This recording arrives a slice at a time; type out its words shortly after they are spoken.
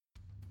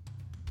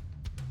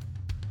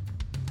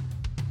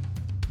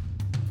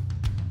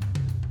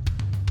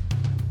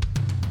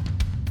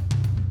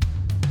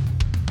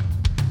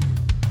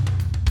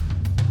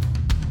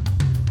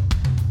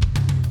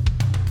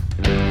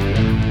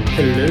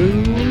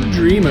Hello,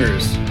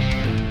 dreamers.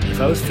 If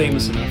I was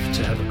famous enough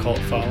to have a cult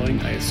following,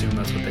 I assume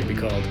that's what they'd be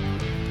called.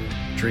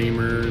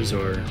 Dreamers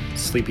or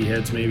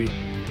sleepyheads, maybe.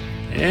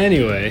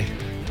 Anyway,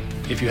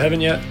 if you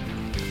haven't yet,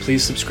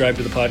 please subscribe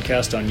to the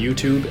podcast on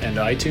YouTube and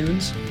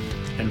iTunes,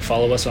 and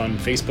follow us on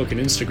Facebook and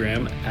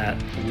Instagram at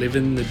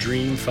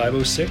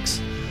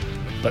LivinTheDream506.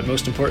 But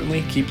most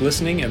importantly, keep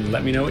listening and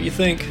let me know what you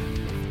think.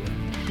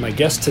 My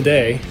guest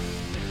today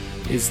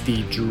is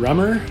the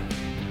drummer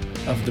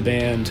of the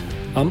band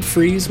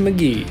UMPHREY'S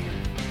McGEE.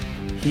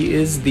 He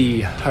is the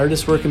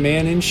hardest working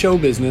man in show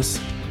business.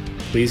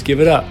 Please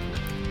give it up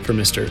for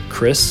Mr.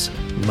 Kris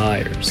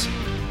Myers.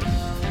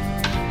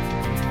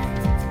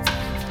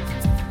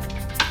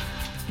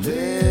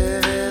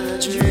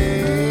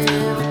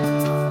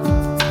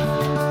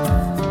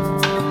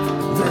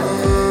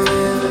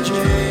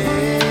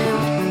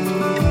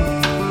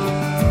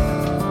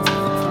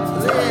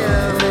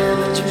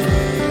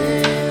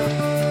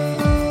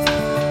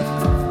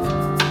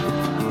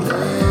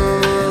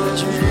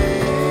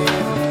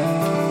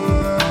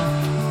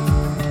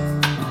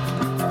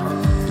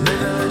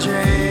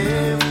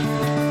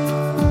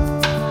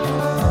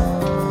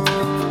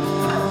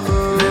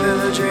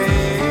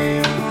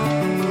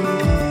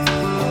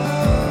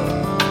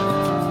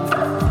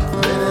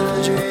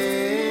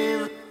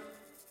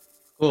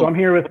 So I'm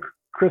here with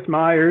Kris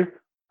Myers,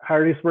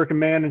 hardest working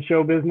man in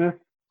show business.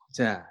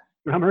 Yeah.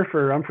 Drummer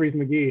for UMPHREY'S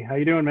McGEE. How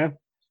you doing, man?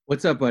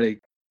 What's up, buddy?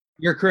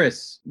 You're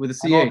Kris with a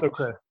CH. I'm also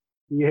Kris.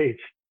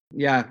 CH.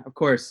 Yeah, of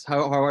course.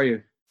 How are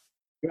you?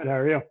 Good. How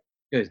are you?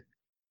 Good.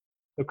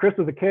 So Kris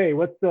with a K.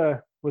 What's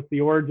the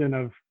origin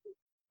of,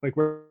 like,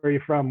 where are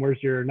you from?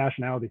 Where's your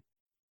nationality?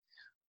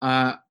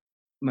 My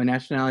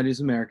nationality is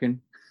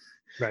American.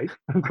 Right.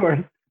 Of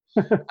course.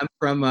 I'm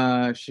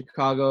from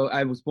Chicago.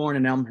 I was born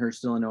in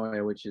Elmhurst,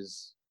 Illinois, which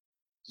is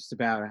just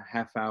about a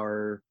half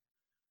hour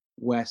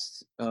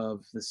west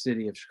of the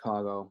city of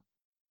Chicago.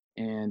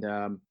 And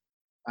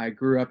I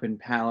grew up in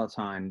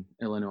Palatine,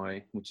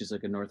 Illinois, which is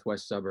like a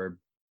northwest suburb,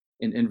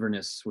 in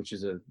Inverness, which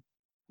is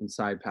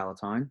inside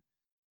Palatine.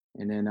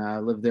 And then I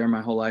lived there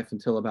my whole life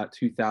until about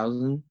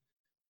 2000.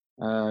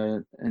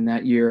 And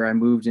that year I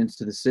moved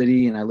into the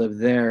city, and I lived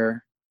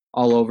there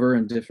all over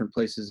in different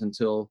places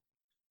until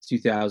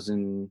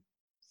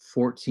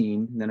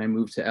 2014. Then I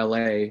moved to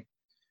LA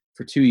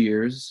for 2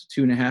 years,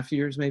 2.5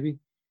 years maybe.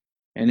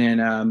 And then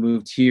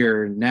moved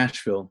here in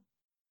Nashville.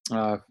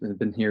 I've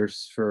been here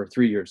for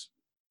 3 years.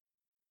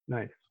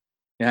 Nice.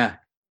 Yeah.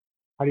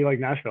 How do you like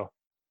Nashville?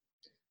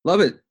 Love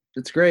it.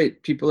 It's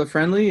great. People are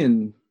friendly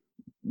and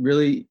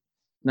really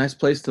nice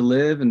place to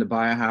live and to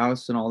buy a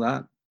house and all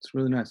that. It's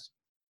really nice.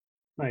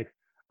 Nice.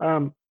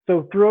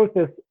 So throughout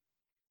this,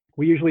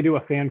 we usually do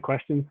a fan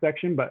questions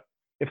section, but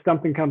if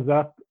something comes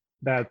up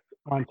that's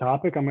on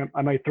topic,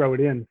 I might throw it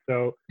in.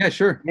 So yeah,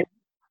 sure.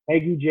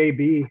 Aggie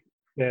JB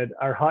said,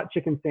 "Are hot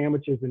chicken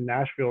sandwiches in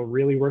Nashville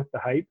really worth the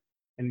hype?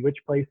 And which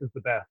place is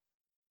the best?"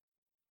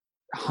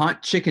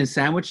 Hot chicken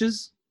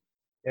sandwiches?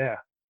 Yeah.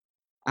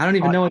 I don't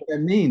even know what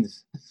that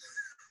means.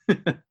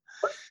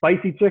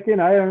 Spicy chicken?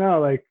 I don't know.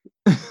 Like,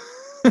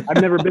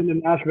 I've never been to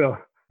Nashville.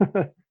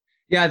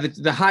 Yeah,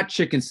 the hot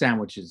chicken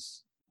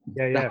sandwiches.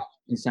 Yeah. Hot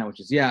chicken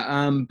sandwiches.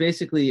 Yeah.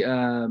 Basically,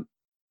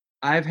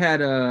 I've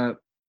had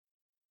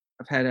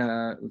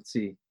let's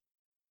see,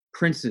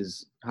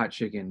 Prince's hot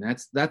chicken.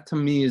 That to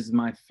me is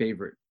my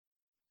favorite.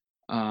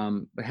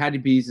 But Hattie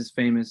B's is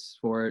famous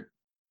for it.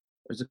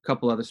 There's a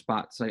couple other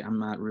spots. I'm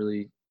not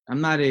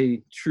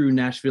a true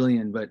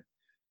Nashvilleian, but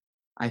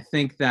I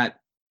think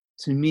that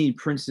to me,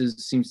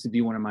 Prince's seems to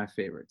be one of my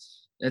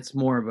favorites. It's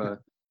more of a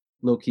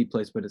low-key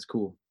place, but it's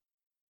cool.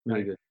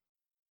 Really good.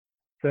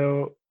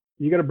 So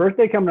you got a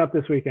birthday coming up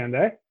this weekend,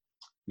 eh?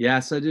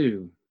 Yes, I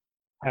do.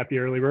 Happy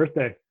early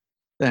birthday.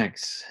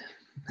 Thanks.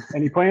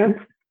 Any plans?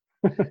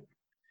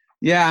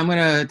 Yeah, I'm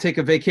gonna take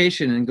a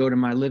vacation and go to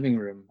my living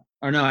room.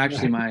 Or no,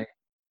 actually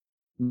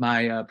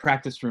my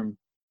practice room.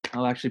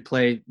 I'll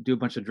actually do a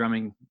bunch of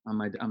drumming on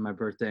my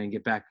birthday and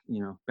get back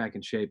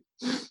in shape.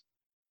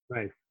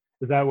 Nice.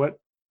 Is that what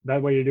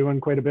you're doing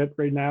quite a bit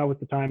right now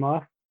with the time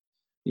off?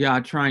 Yeah,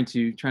 trying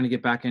to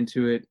get back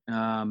into it.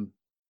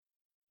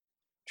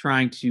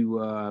 Trying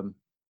to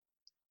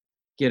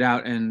get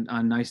out and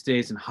on nice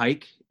days and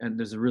hike. And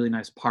there's a really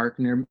nice park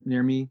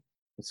near me.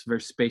 It's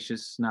very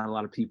spacious, not a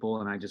lot of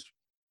people, and it's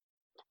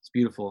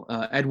beautiful.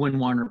 Edwin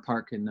Warner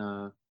Park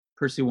and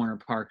Percy Warner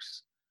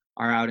Parks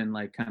are out in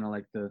kind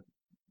of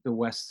the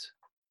west,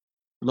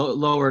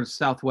 lower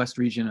southwest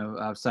region of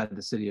outside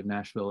the city of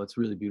Nashville. It's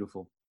really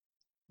beautiful.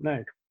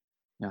 Nice.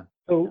 Yeah.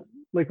 So,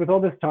 with all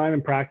this time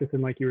and practice,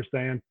 and like you were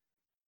saying,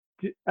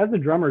 as a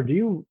drummer, do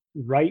you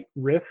write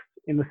riffs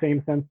in the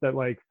same sense that,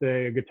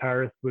 say, a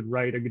guitarist would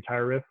write a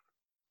guitar riff?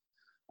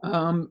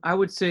 I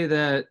would say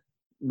that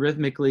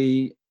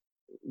rhythmically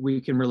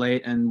we can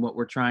relate, and what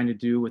we're trying to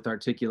do with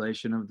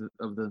articulation of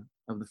the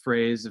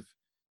phrase.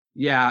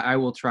 I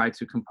will try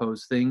to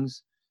compose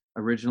things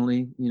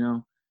originally,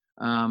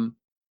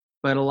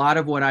 but a lot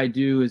of what I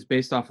do is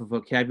based off of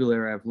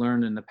vocabulary I've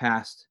learned in the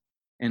past,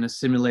 and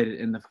assimilate it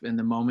in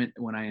the moment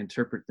when I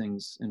interpret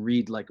things and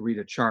read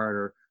a chart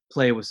or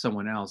play with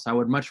someone else. I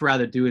would much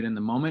rather do it in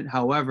the moment.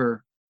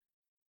 However,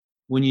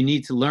 when you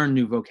need to learn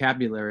new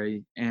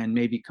vocabulary and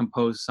maybe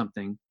compose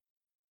something,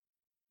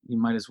 you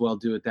might as well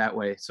do it that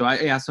way. So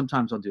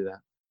sometimes I'll do that.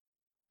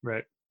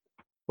 Right.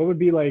 What would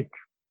be like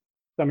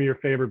some of your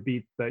favorite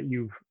beats that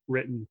you've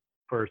written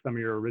for some of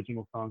your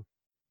original songs?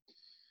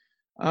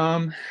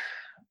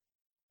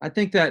 I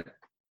think that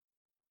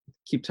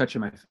keep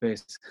touching my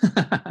face.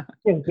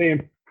 Yeah,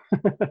 same.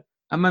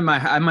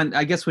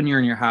 I guess when you're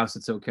in your house,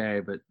 it's okay,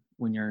 but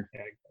when you're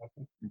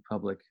in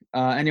public.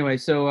 Anyway,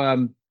 so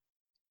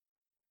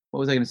what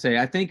was I going to say?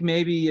 I think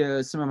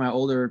maybe some of my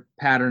older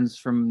patterns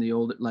from the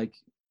old, like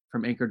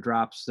from Anchor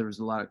Drops. There's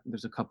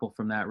a couple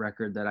from that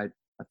record that I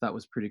thought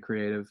was pretty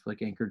creative.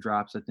 Like Anchor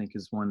Drops, I think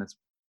is one that's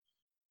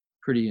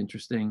pretty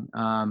interesting.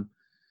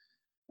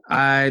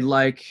 I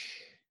like,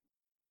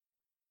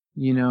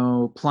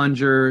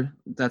 Plunger.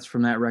 That's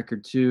from that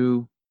record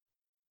too.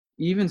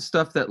 Even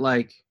stuff that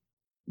like,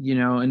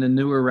 in the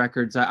newer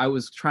records, I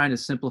was trying to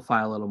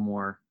simplify a little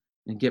more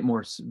and get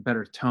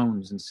better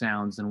tones and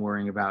sounds than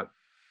worrying about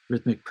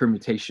rhythmic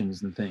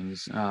permutations and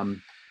things.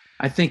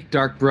 I think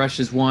Dark Brush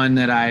is one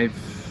that I've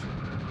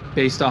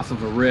based off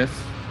of a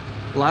riff.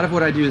 A lot of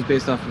what I do is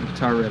based off of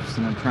guitar riffs,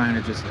 and I'm trying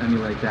to just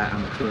emulate that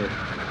on the kit.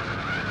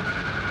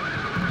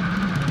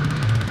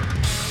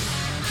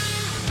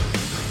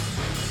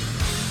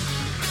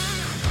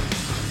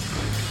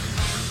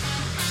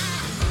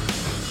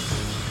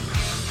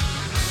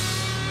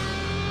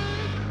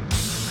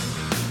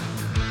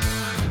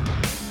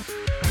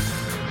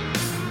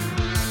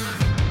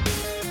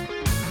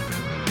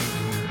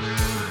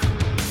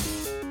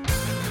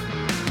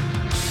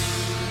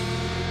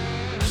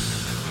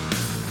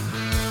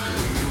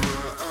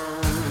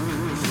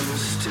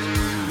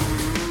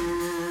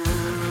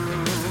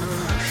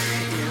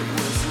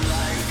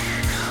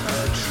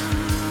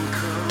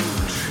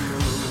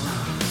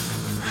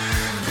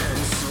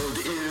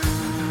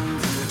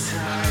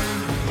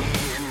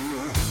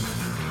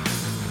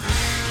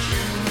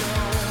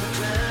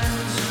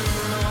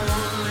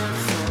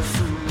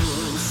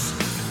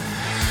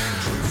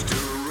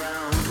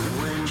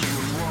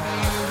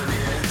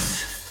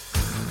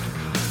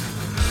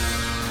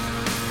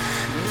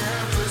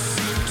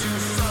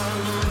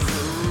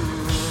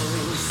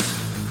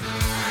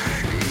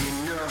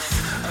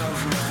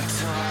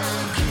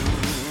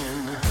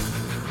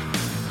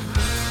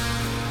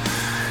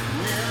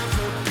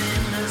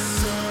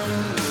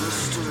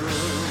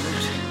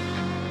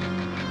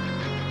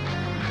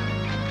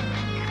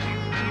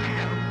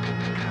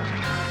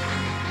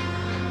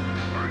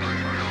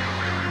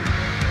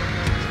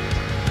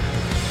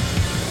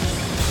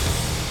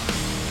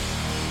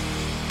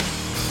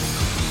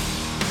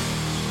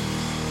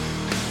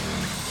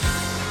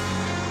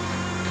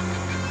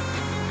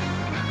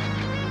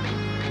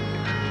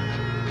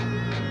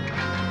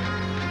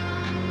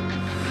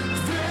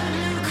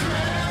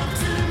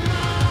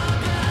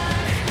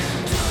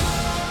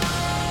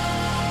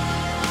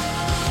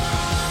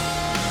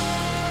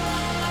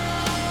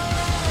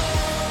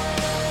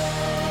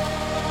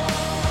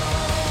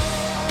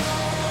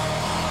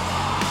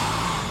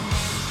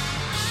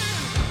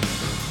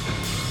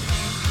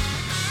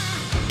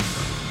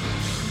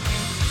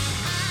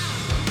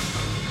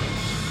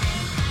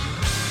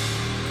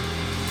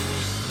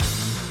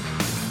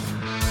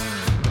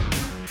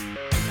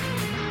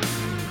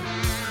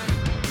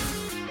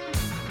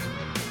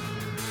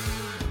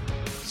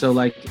 So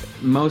like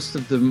most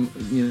of the,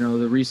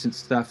 the recent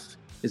stuff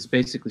is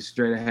basically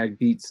straight ahead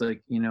beats,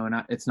 like,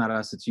 and it's not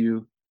us, it's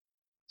you.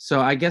 So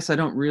I guess I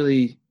don't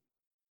really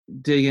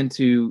dig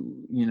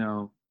into,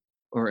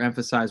 or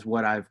emphasize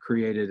what I've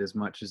created as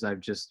much as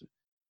I've just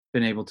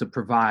been able to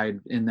provide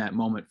in that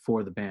moment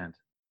for the band.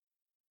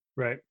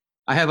 Right.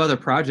 I have other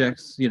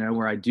projects,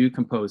 where I do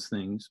compose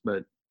things,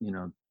 but,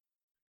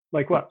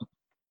 Like what?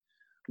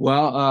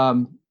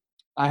 Well,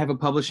 I have a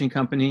publishing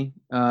company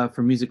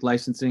for music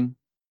licensing.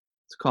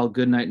 It's called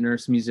Goodnight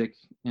Nurse Music,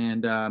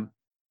 and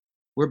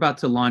we're about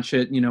to launch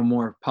it,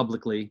 more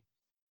publicly.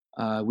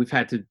 We've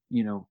had to,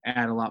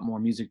 add a lot more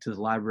music to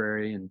the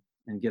library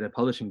and get a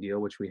publishing deal,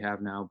 which we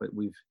have now. But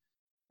we've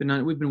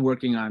been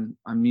working on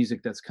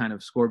music that's kind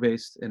of score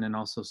based, and then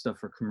also stuff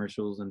for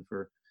commercials and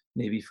for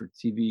maybe for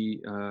TV,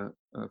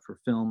 for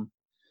film,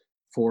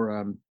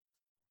 for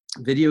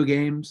video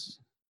games,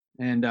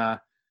 and I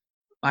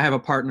have a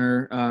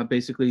partner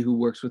basically who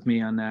works with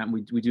me on that. And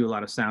we do a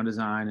lot of sound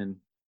design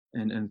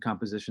and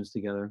compositions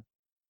together.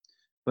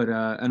 But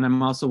and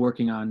I'm also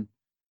working on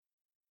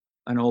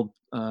an old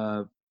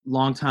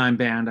longtime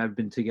band I've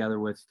been together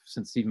with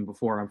since even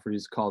before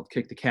UMPHREY'S called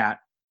Kick the Cat,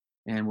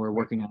 and we're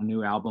working on a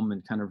new album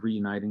and kind of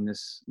reuniting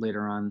this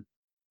later on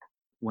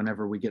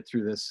whenever we get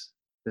through this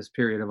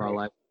period of our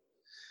life.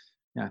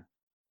 Yeah,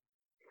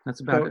 that's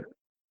about it.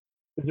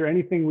 Is there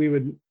anything we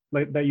would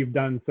like that you've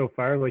done so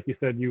far? Like you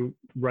said, you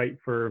write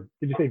for,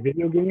 did you say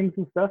video games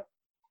and stuff?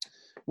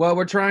 Well,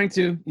 we're trying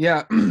to,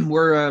 yeah.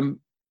 We're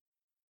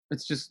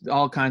it's just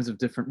all kinds of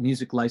different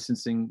music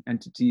licensing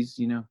entities,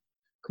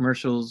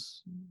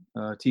 commercials,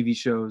 TV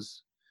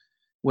shows,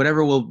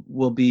 whatever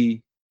will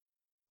be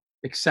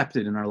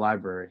accepted in our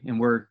library. And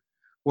we're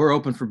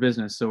open for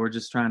business, so we're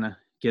just trying to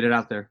get it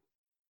out there.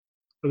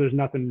 So there's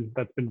nothing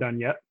that's been done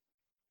yet?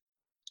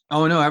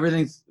 Oh no,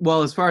 everything's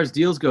well as far as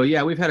deals go.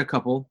 Yeah, we've had a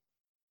couple.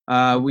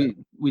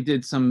 We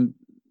did some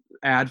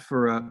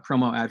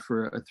promo ad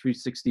for a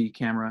 360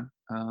 camera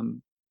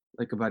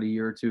like about a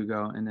year or two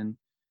ago, and then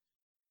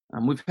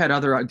we've had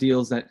other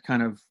deals that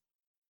kind of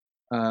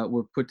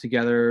were put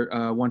together.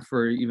 One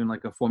for even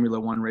like a Formula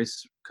One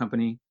race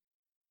company.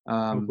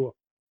 Cool.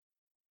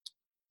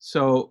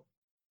 So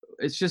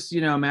it's just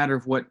a matter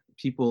of what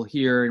people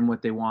hear and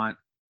what they want,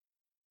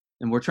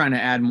 and we're trying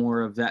to add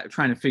more of that,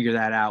 trying to figure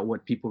that out,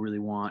 what people really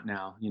want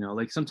now.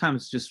 Like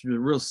sometimes just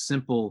real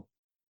simple,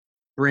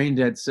 brain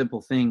dead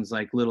simple things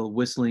like little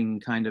whistling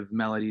kind of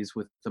melodies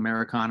with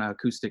Americana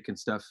acoustic and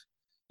stuff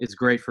is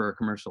great for a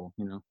commercial.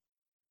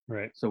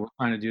 Right. So we're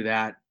trying to do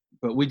that,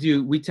 but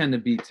we tend to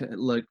be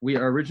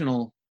our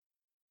original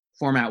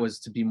format was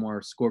to be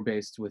more score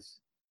based with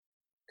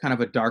kind of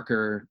a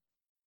darker,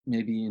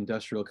 maybe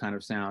industrial kind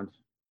of sound,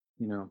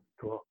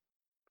 Cool.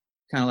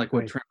 kind of like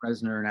what Nice. Trent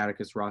Reznor and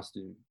Atticus Ross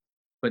do,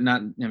 but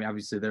not,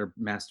 obviously they're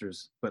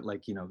masters, but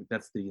like,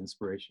 that's the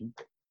inspiration.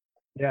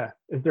 Yeah.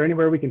 Is there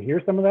anywhere we can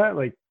hear some of that?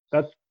 Like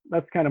that's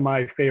kind of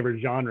my favorite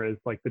genre, is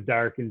like the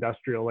dark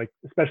industrial, like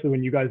especially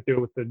when you guys do it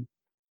with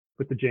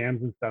the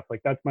jams and stuff.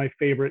 Like that's my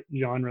favorite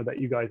genre that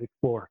you guys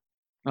explore.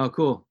 Oh,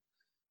 cool.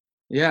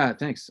 Yeah,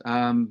 thanks.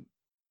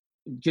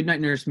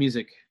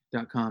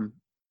 GoodnightNurseMusic.com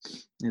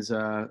is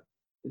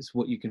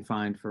what you can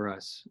find for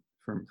us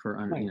Nice.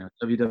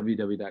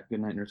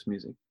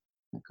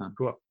 www.goodnightnursemusic.com.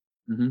 Cool.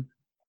 Mm-hmm.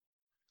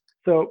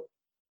 So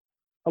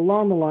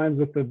along the lines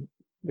with the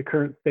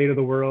current state of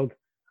the world,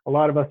 a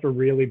lot of us are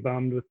really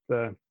bummed with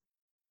the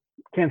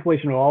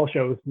cancellation of all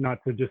shows, not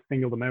to just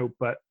single them out,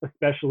 but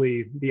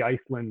especially the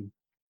Iceland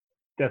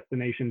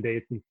destination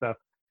dates and stuff.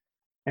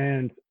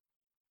 And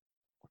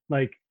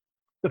like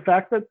the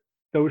fact that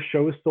those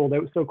shows sold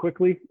out so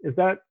quickly, is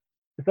that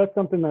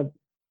something that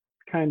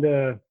kind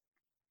of,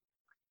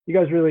 you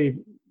guys really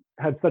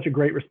had such a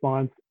great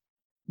response?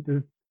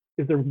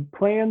 Is there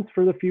plans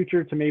for the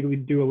future to maybe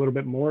do a little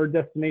bit more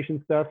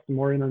destination stuff, some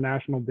more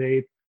international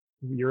dates,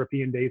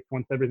 European dates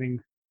once everything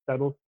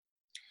settles?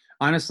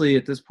 Honestly,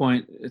 at this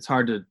point, it's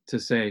hard to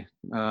say.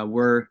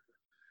 We're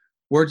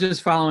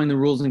just following the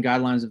rules and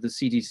guidelines of the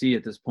CDC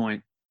at this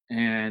point,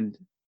 and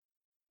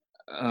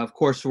of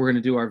course, we're going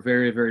to do our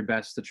very, very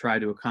best to try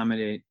to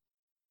accommodate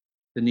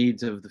the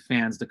needs of the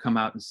fans to come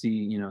out and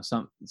see,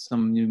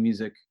 some new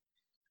music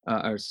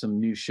or some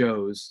new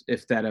shows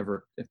if that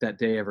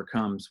day ever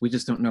comes. We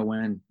just don't know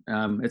when.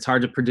 It's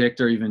hard to predict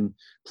or even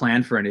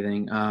plan for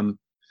anything.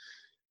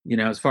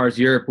 As far as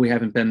Europe, we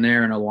haven't been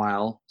there in a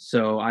while,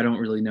 so I don't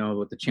really know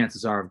what the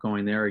chances are of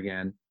going there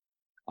again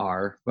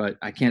are. But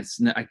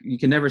you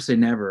can never say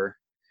never.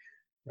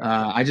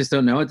 I just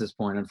don't know at this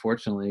point,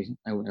 unfortunately.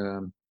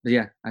 But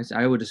yeah,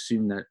 I would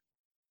assume that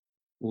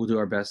we'll do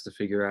our best to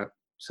figure out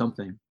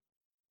something.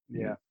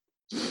 Yeah.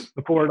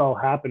 Before it all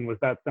happened, was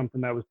that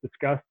something that was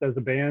discussed as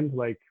a band?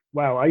 Like,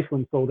 wow,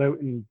 Iceland sold out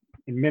in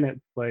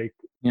minutes. Like,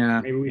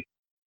 yeah, maybe we should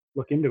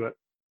look into it.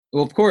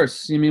 Well, of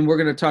course. We're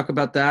going to talk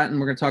about that, and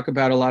we're going to talk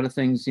about a lot of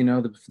things.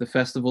 The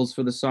festivals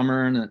for the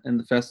summer and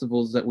the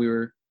festivals that we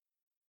were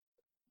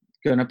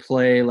going to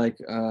play, like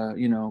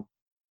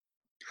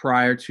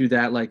prior to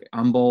that, like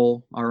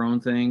Umbowl, our own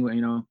thing.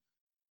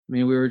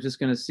 We were just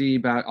going to see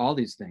about all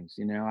these things.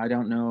 I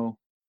don't know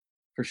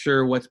for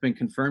sure what's been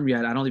confirmed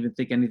yet. I don't even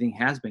think anything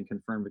has been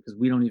confirmed because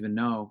we don't even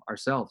know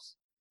ourselves.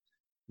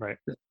 Right.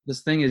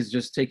 This thing is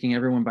just taking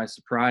everyone by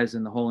surprise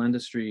in the whole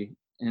industry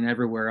and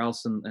everywhere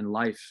else in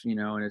life,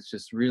 and it's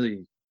just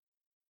really,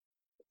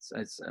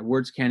 it's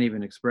words can't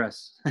even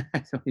express.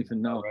 I don't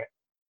even know. Right.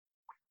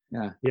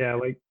 Yeah. Yeah.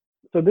 Like,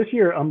 so this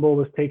year, Umbowl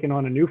was taking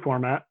on a new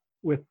format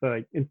with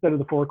instead of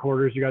the 4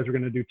 quarters, you guys are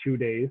going to do 2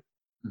 days.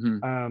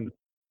 Mm-hmm.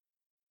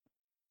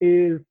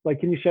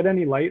 Can you shed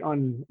any light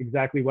on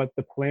exactly what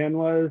the plan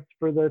was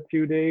for the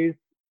 2 days?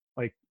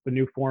 Like the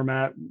new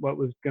format, what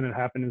was going to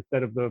happen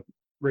instead of the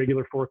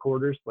regular 4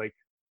 quarters?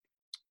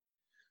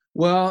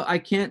 Well, I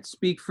can't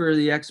speak for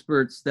the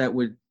experts that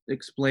would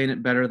explain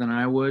it better than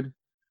I would.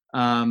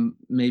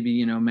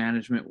 Maybe,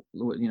 management,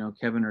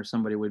 Kevin or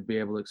somebody would be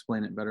able to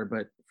explain it better.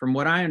 But from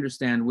what I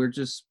understand, we're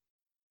just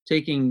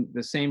taking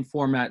the same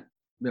format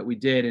that we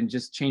did and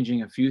just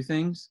changing a few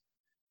things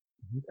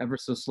ever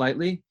so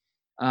slightly.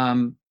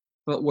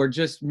 But we're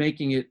just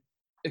making it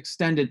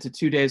extended to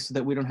 2 days so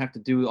that we don't have to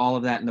do all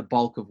of that in the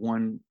bulk of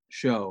one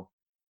show.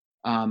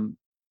 Of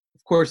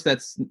course,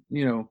 that's,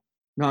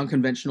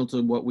 non-conventional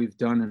to what we've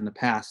done in the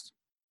past,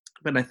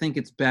 but I think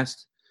it's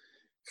best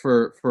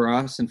for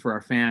us and for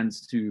our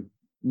fans to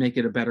make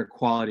it a better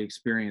quality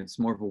experience,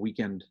 more of a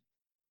weekend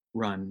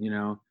run,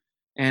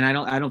 and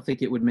I don't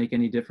think it would make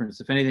any difference.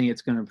 If anything,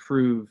 it's going to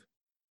improve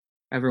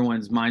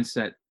everyone's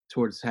mindset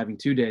towards having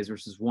 2 days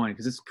versus 1,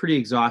 because it's pretty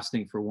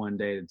exhausting for 1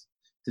 day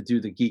to do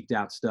the geeked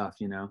out stuff.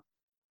 Yeah,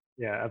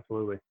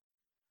 absolutely.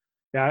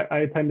 Yeah, I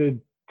attended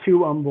two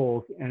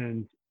bowls,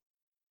 and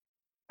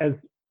as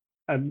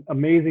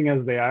amazing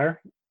as they are,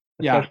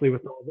 Yeah. especially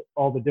with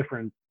all the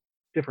different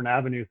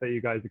avenues that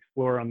you guys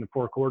explore on the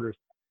 4 quarters,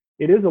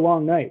 it is a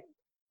long night.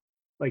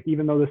 Like,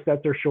 even though the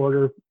sets are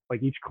shorter,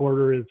 like each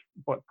quarter is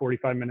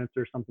 45 minutes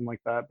or something like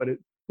that, but it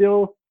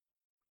still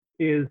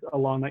is a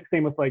long night.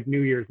 Same with like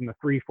New Year's and the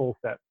 3 full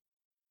sets.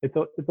 It's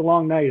a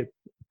long night. It's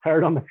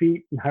hard on the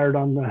feet and hard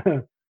on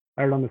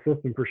the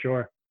system for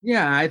sure.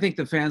 Yeah, I think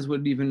the fans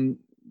would even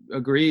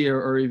agree,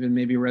 or even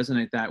maybe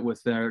resonate that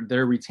with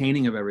their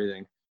retaining of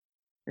everything.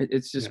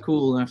 It's just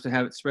cool enough to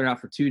have it spread out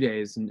for 2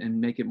 days and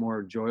make it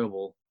more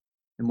enjoyable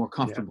and more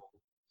comfortable.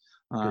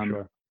 For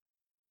sure.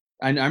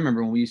 I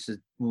remember when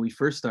we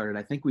first started,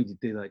 I think we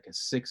did like a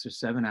 6 or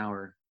 7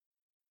 hour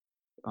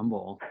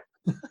bowl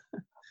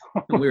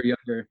when we were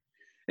younger.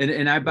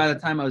 And by the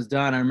time I was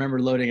done, I remember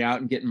loading out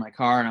and getting in my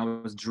car, and I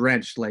was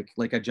drenched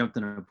like I jumped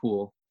in a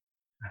pool.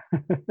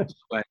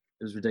 But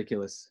it was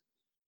ridiculous.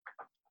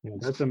 Yeah,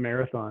 that's a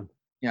marathon.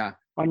 Yeah.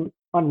 On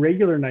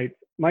regular nights,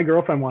 my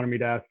girlfriend wanted me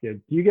to ask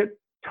you, do you get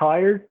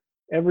tired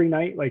every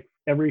night, like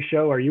every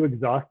show? Are you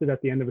exhausted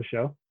at the end of a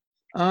show?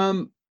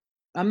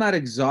 I'm not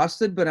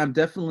exhausted, but I'm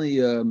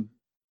definitely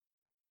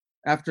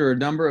after a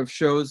number of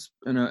shows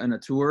in a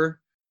tour,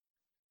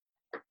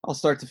 I'll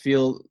start to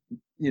feel,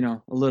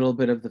 a little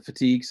bit of the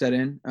fatigue set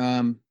in.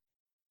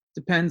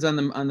 Depends on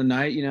the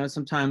night,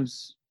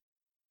 sometimes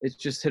it's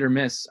just hit or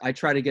miss. I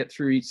try to get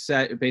through each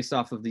set based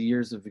off of the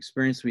years of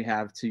experience we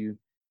have to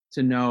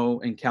know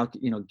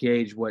and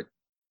gauge what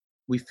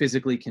we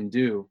physically can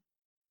do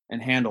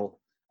and handle.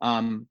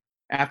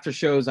 After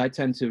shows, I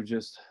tend to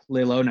just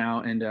lay low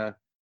now and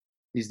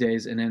these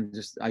days, and then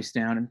just ice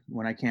down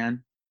when I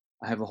can.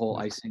 I have a whole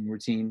icing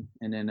routine,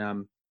 and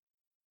then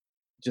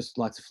just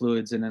lots of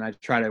fluids, and then I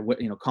try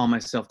to calm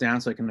myself down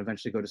so I can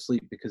eventually go to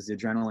sleep, because the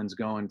adrenaline's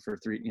going for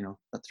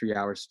 3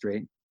 hours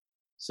straight.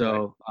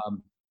 So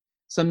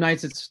some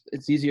nights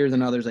it's easier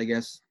than others, I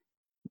guess.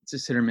 It's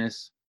just hit or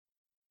miss.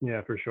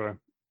 Yeah, for sure.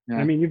 Yeah.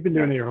 I mean, you've been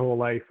doing it your whole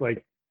life.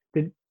 Like,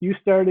 you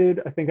started,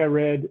 I think I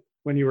read,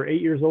 when you were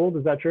 8 years old.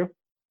 Is that true?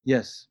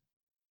 Yes.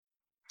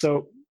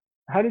 So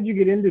how did you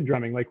get into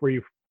drumming? Like, were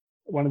you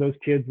one of those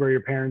kids where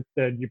your parents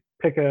said you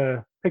pick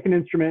an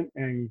instrument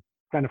and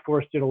kind of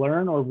forced you to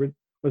learn, or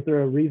was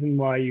there a reason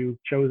why you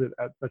chose it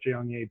at such a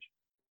young age?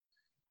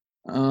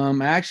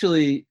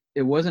 Actually,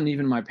 it wasn't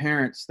even my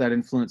parents that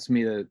influenced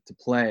me to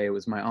play. It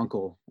was my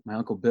uncle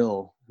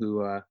Bill, who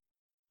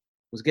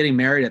was getting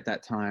married at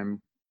that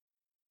time,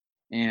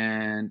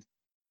 and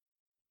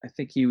I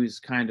think he was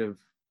kind of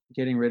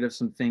getting rid of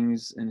some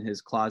things in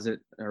his closet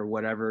or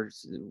whatever,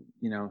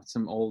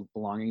 some old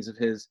belongings of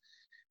his.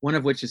 One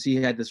of which is he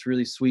had this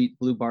really sweet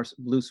blue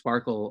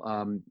sparkle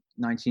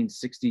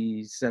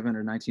 1967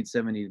 or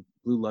 1970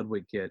 blue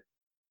Ludwig kit,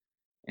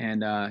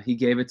 and he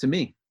gave it to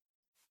me.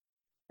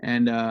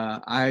 And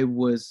I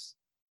was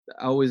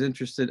always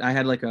interested. I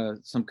had like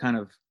some kind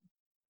of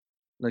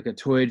like a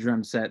toy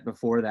drum set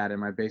before that in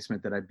my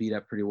basement that I beat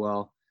up pretty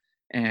well,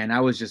 and I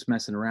was just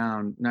messing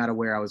around, not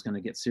aware I was going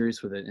to get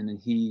serious with it. And then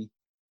he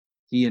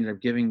ended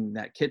up giving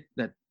that kit,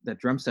 that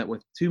drum set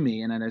to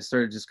me, and then I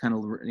started just kind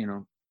of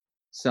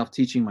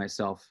self-teaching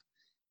myself,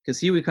 because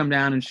he would come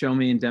down and show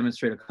me and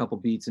demonstrate a couple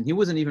beats, and he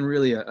wasn't even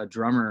really a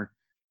drummer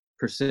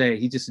per se.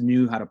 He just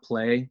knew how to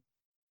play.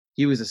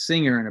 He was a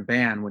singer in a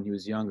band when he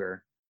was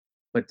younger,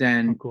 but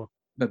then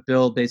but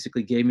Bill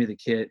basically gave me the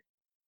kit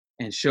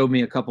and showed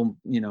me a couple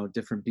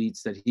different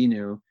beats that he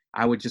knew.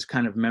 I would just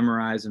kind of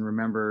memorize and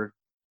remember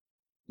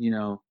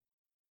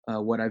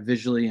what I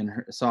visually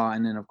saw,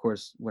 and then of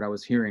course what I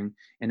was hearing,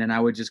 and then I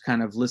would just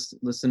kind of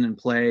listen and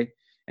play,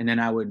 and then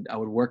I would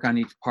work on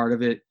each part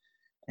of it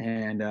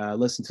and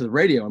listen to the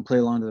radio and play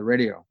along to the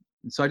radio.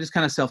 And so I just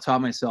kind of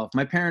self-taught myself.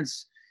 My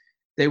parents,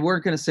 they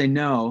weren't going to say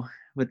no,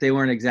 but they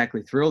weren't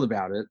exactly thrilled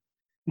about it.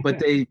 But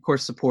they, of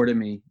course, supported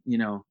me,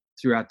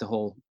 throughout the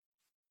whole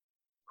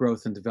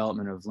growth and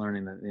development of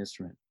learning the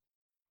instrument.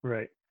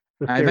 Right.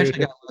 I eventually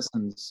got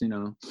lessons,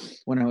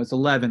 when I was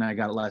 11, I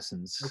got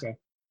lessons. Okay.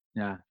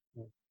 Yeah.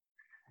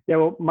 Yeah,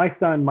 well, my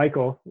son,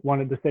 Michael,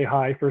 wanted to say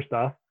hi first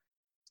off.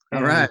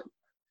 All right.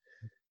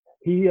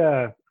 He's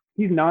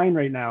 9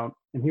 right now,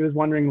 and he was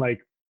wondering, like,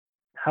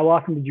 how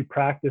often did you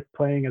practice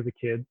playing as a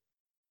kid?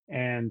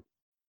 And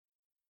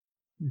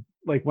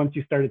like, once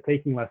you started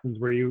taking lessons,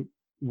 were you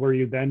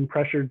then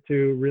pressured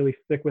to really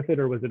stick with it,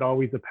 or was it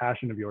always a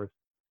passion of yours?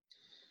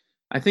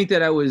 I think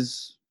that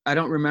I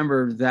don't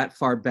remember that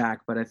far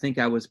back, but I think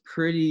I was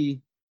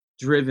pretty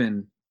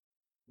driven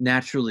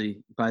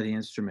naturally by the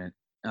instrument.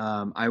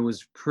 I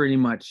was pretty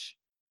much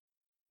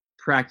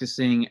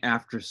practicing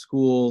after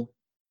school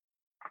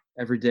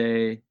every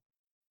day,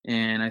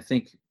 and I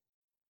think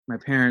my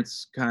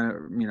parents kind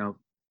of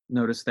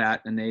noticed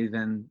that, and they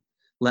then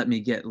let me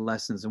get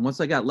lessons. And once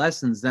I got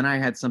lessons, then I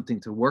had something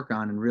to work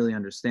on and really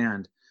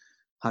understand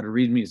how to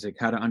read music,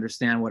 how to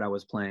understand what I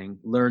was playing,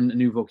 learn a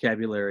new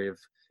vocabulary of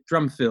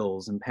drum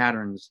fills and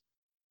patterns.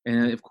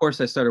 And of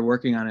course I started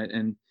working on it,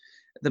 and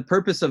the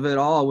purpose of it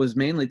all was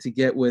mainly to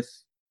get with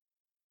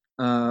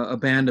a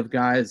band of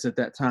guys at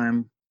that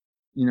time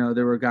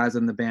there were guys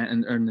in the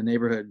band or in the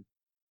neighborhood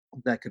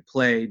that could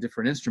play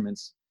different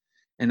instruments.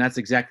 And that's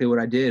exactly what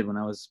I did. When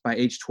I was by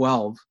age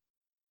 12,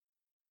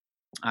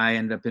 I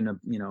ended up in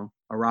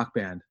a rock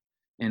band,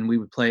 and we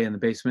would play in the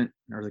basement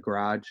or the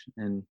garage.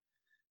 And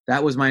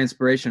that was my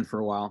inspiration for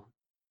a while.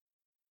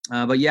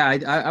 But yeah,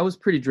 I was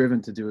pretty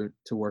driven to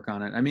work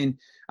on it. I mean,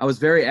 I was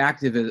very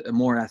active at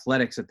more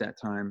athletics at that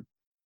time,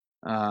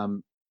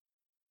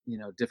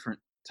 different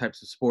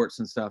types of sports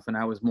and stuff. And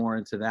I was more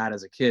into that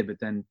as a kid, but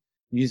then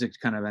music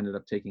kind of ended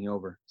up taking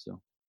over. So.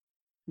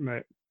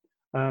 Right.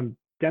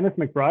 Dennis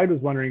McBride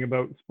was wondering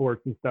about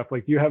sports and stuff.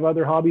 Like, do you have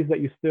other hobbies that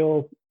you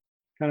still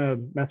kind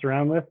of mess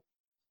around with?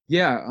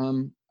 Yeah.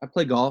 I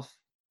play golf.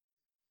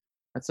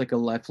 That's like a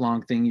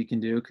lifelong thing you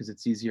can do because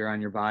it's easier on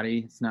your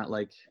body. It's not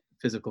like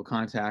physical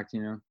contact,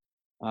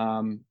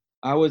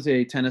 I was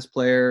a tennis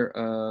player.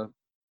 I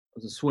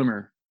was a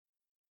swimmer.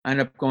 I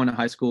ended up going to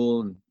high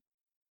school,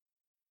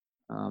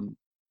 and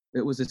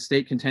it was a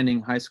state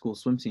contending high school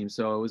swim team.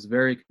 So it was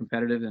very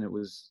competitive, and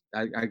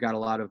I got a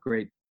lot of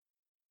great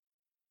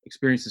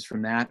experiences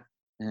from that.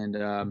 And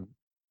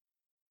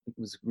it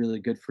was really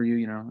good for you,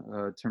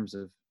 in terms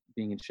of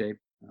being in shape.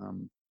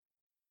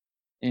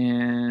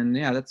 And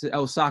yeah, that's it.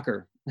 Oh,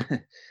 soccer.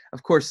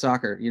 Of course,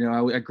 soccer.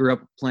 I grew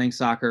up playing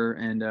soccer,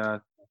 and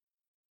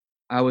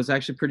I was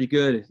actually pretty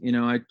good.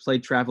 I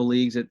played travel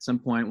leagues at some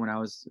point when I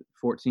was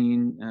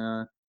 14,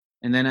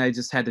 and then I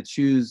just had to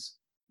choose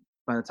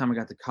by the time I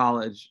got to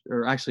college,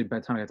 or actually by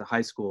the time I got to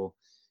high school,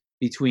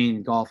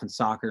 between golf and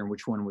soccer and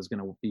which one was going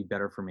to be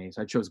better for me.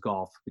 So I chose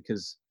golf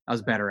because I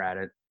was better at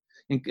it.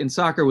 And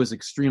soccer was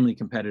extremely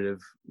competitive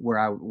where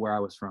I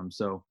was from,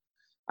 so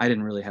I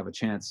didn't really have a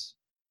chance.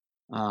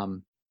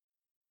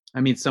 I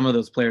mean, some of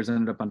those players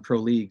ended up on pro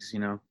leagues,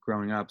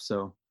 growing up.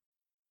 So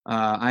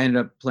I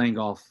ended up playing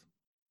golf.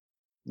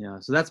 Yeah,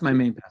 so that's my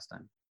main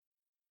pastime.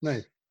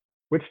 Nice.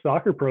 Which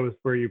soccer pros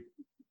were you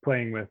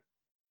playing with?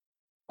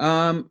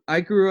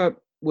 I grew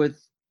up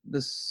with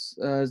this.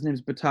 His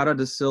name's Batata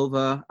da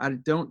Silva. I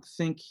don't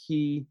think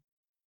he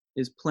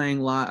is playing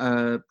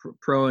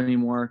pro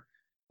anymore,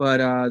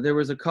 but there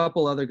was a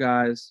couple other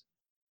guys.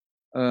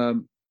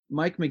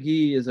 Mike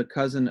McGEE is a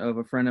cousin of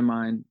a friend of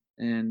mine,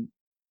 and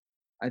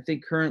I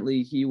think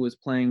currently he was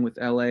playing with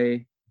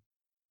LA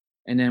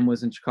and then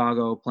was in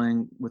Chicago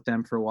playing with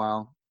them for a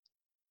while.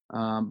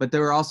 But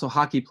there were also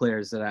hockey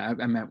players that I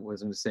meant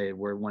was going to say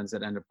were ones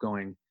that end up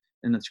going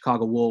in the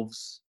Chicago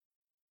Wolves.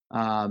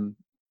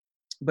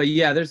 But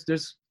yeah,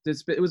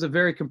 it was a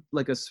very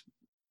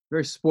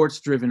very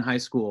sports driven high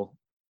school,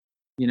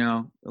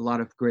 a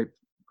lot of great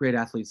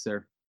athletes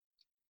there.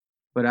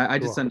 But I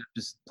just ended up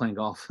just playing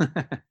golf,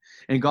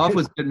 and golf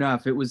was good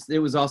enough. It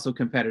was also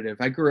competitive.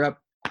 I grew up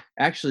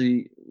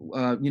actually,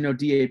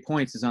 DA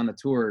Points is on the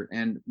tour,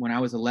 and when I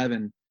was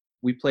 11,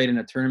 we played in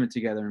a tournament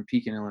together in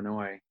Pekin,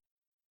 Illinois,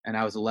 and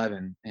I was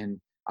 11, and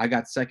I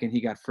got second,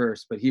 he got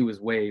first, but he was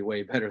way,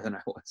 way better than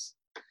I was.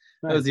 Nice.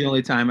 That was the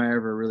only time I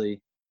ever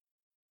really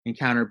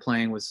encountered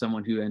playing with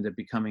someone who ended up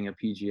becoming a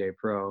PGA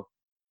pro,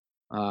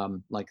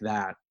 like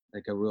that,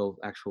 like a real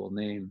actual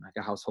name, like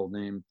a household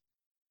name.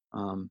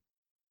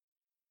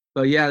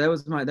 But yeah, that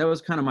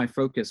was kind of my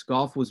focus.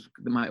 Golf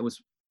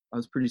I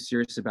was pretty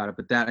serious about it,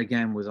 but that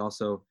again was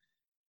also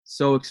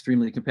so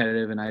extremely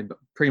competitive, and I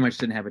pretty much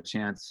didn't have a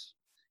chance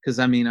because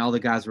I mean all the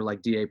guys were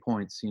like DA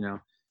Points,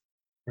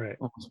 right,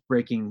 almost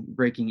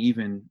breaking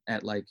even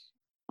at like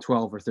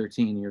 12 or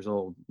 13 years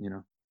old,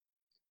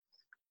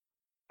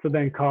 So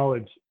then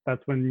college,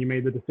 that's when you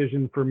made the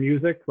decision for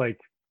music, like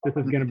this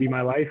is going to be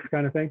my life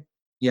kind of thing?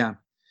 Yeah.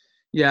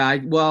 I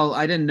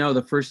didn't know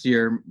the first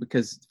year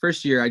because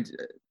first year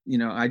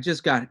I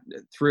just got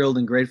thrilled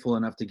and grateful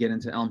enough to get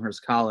into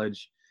Elmhurst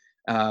College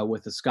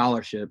with a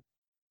scholarship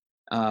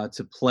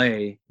to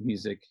play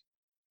music.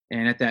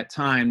 And at that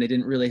time, they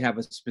didn't really have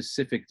a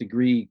specific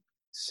degree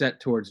set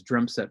towards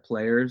drum set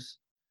players.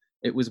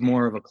 It was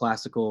more of a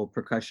classical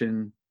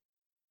percussion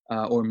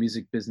or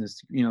music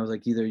business,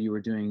 like either you were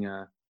doing,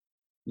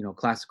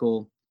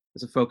 classical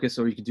as a focus,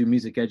 or you could do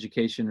music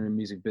education or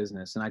music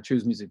business. And I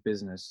chose music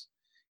business.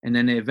 And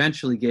then they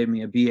eventually gave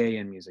me a BA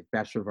in music,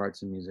 Bachelor of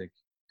Arts in Music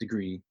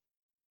degree.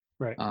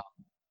 Right.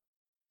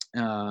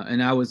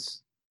 And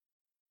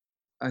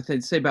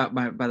I'd say by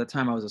the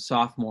time I was a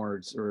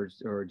sophomore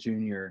or a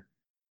junior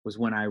was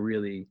when I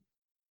really,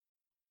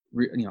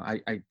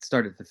 I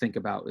started to think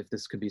about if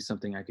this could be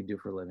something I could do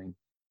for a living.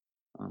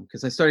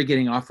 Because I started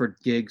getting offered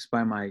gigs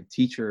by my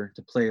teacher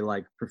to play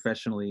like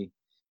professionally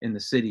in the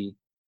city.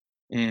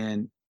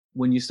 And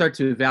when you start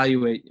to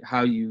evaluate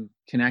how you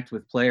connect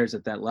with players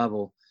at that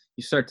level,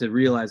 you start to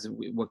realize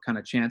what kind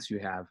of chance you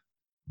have.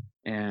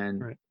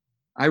 And right.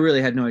 I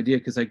really had no idea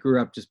because I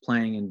grew up just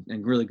playing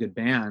in really good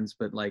bands,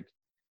 but like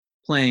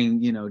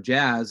playing,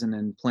 jazz and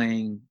then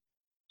playing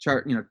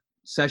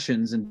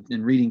sessions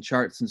and reading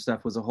charts and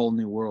stuff was a whole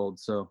new world.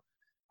 So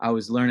I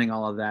was learning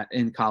all of that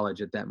in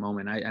college at that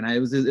moment. It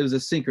was a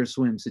sink or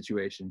swim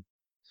situation.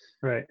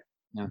 Right.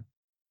 Yeah.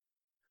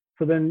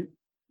 So then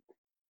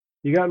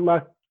you got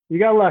lucky. You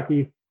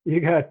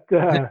got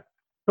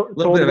told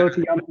to go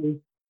to the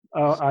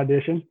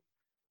audition.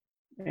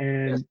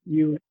 and Yes.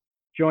 you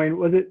joined,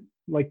 was it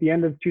like the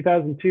end of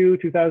 2002,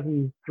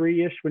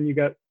 2003-ish when you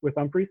got with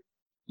UMPHREY'S?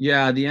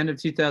 Yeah, the end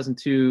of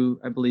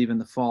 2002, I believe, in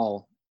the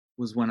fall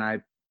was when I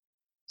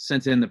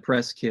sent in the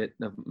press kit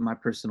of my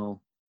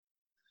personal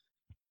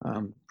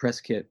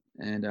press kit,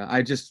 and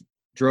I just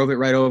drove it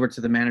right over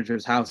to the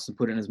manager's house and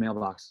put it in his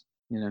mailbox.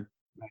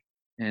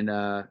 And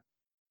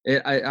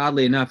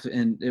oddly enough,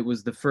 and it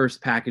was the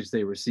first package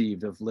they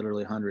received of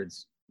literally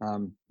hundreds.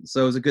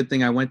 So it was a good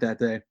thing I went that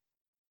day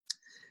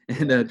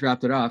and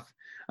dropped it off.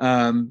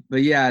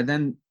 But yeah,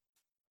 then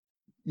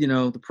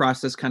the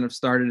process kind of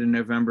started in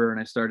November,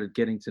 and I started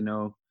getting to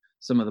know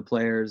some of the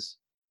players.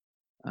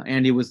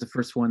 Andy was the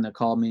first one that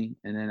called me,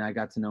 and then I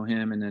got to know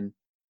him, and then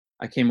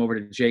I came over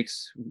to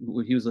Jake's.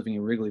 He was living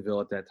in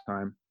Wrigleyville at that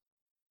time,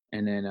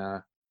 and then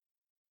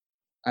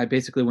I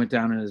basically went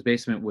down in his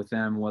basement with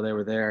them while they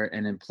were there,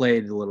 and then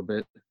played a little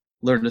bit,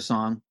 learned a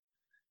song,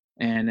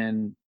 and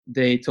then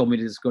they told me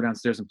to just go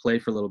downstairs and play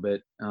for a little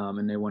bit,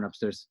 and they went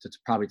upstairs to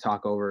probably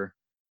talk over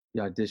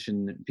the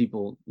audition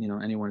people,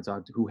 anyone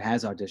who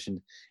has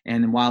auditioned.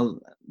 And while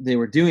they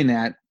were doing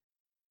that,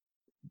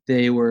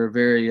 they were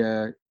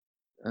very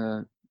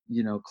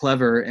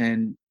clever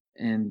and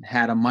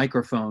had a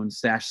microphone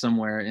stashed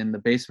somewhere in the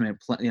basement,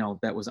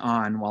 that was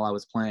on while I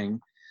was playing,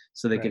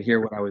 so they could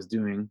hear what I was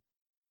doing,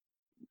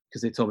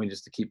 because they told me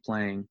just to keep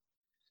playing.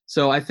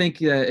 So I think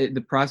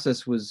the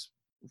process was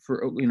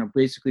for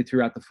basically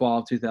throughout the fall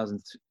of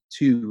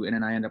 2002, and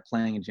then I ended up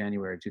playing in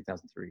January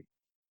 2003.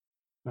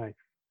 Nice.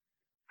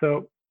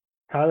 So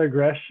Tyler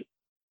Gresh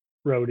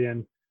wrote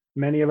in,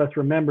 many of us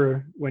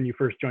remember when you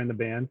first joined the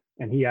band,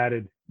 and he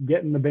added,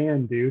 "Get in the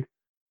band, dude."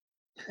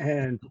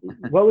 And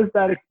what was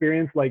that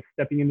experience like,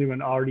 stepping into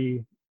an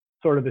already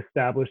sort of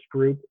established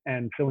group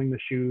and filling the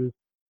shoes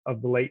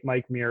of the late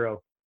Mike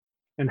Miro?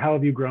 And how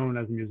have you grown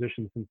as a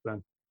musician since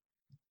then?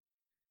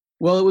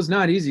 Well, it was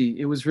not easy.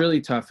 It was really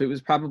tough. It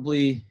was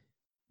probably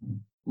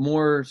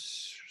more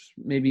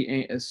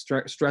maybe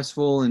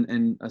stressful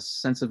and a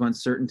sense of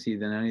uncertainty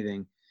than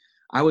anything.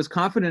 I was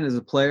confident as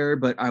a player,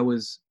 but I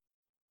was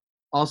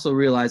also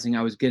realizing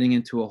I was getting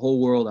into a whole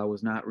world I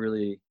was not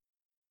really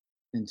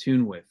in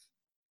tune with.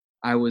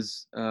 I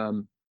was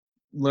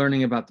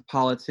learning about the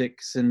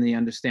politics and the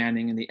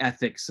understanding and the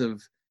ethics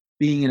of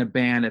being in a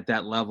band at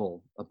that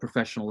level, a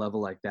professional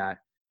level like that,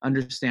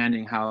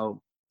 understanding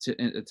how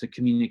to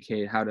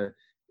communicate, how to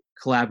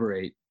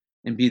collaborate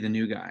and be the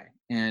new guy.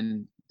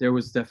 And there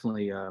was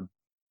definitely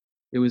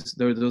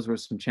those were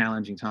some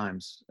challenging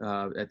times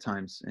at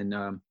times.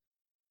 And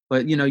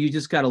but you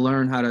just got to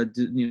learn how to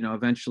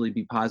eventually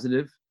be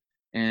positive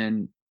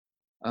and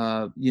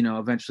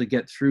eventually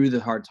get through the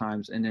hard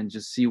times, and then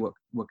just see what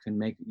you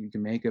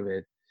can make of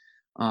it.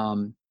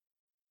 And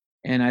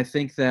I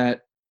think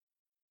that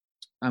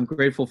I'm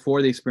grateful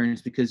for the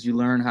experience, because you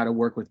learn how to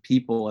work with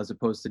people as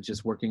opposed to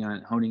just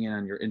honing in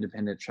on your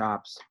independent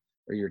chops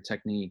or your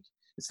technique.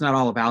 It's not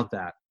all about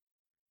that.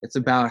 It's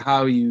about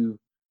how you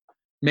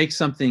make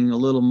something a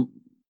little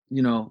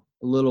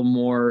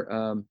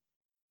more,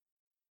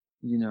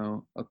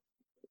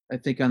 I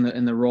think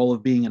in the role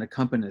of being an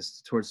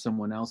accompanist towards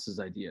someone else's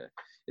idea.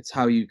 It's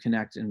how you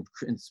connect and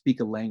speak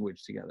a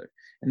language together.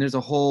 And there's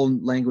a whole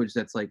language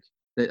that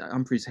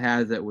UMPHREY'S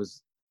had that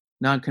was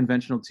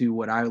non-conventional to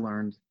what I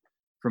learned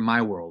from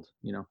my world,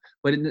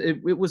 but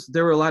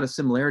there were a lot of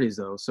similarities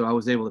though. So I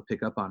was able to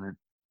pick up on it.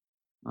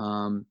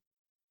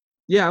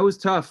 Yeah, it was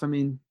tough. I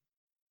mean,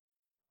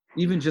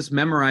 even just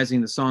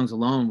memorizing the songs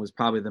alone was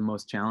probably the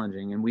most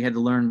challenging. And we had to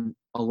learn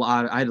a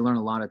lot. I had to learn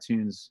a lot of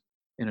tunes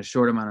in a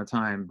short amount of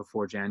time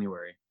before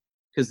January,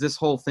 because this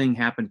whole thing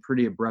happened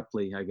pretty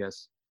abruptly, I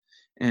guess.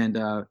 And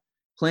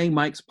playing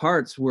Mike's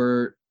parts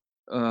were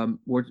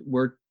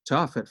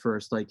tough at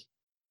first.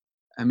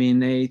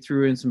 They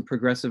threw in some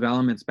progressive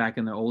elements back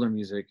in the older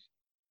music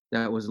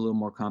that was a little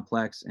more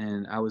complex,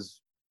 and I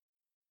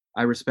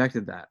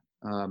respected that.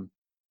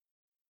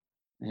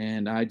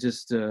 And I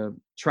just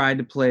tried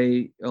to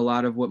play a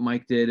lot of what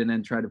Mike did, and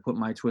then tried to put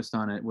my twist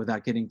on it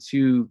without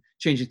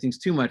changing things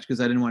too much,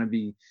 because I didn't want to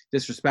be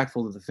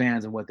disrespectful to the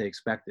fans and what they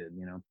expected.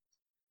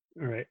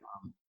 All right.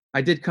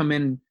 I did come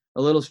in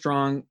a little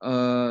strong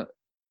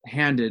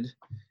handed,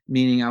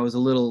 meaning I was a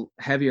little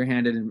heavier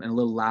handed and a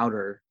little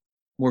louder,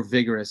 more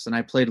vigorous, and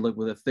I played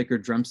with a thicker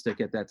drumstick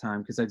at that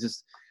time, because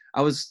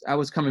I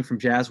was coming from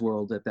jazz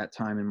world at that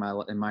time in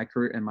my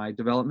career and my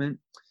development.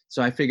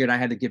 So I figured I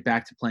had to get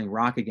back to playing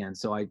rock again.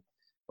 So I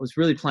was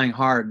really playing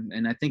hard,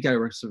 and I think I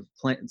was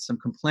some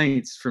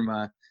complaints from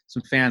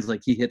some fans,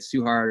 like he hits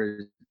too hard,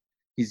 or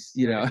he's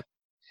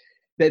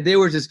they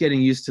were just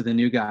getting used to the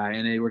new guy,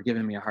 and they were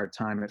giving me a hard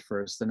time at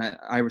first, and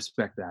I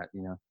respect that,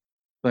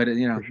 but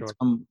sure.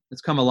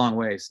 It's come a long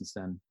way since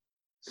then.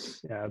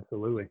 Yeah,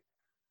 absolutely.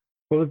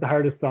 What was the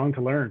hardest song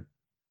to learn?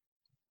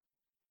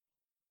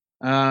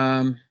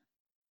 Der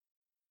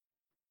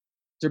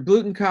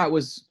Blutenkot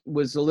was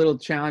a little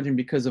challenging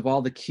because of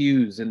all the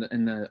cues and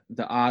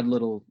the odd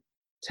little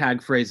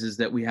tag phrases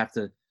that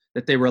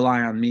they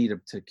rely on me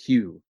to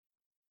cue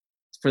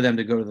for them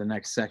to go to the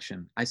next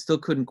section. I still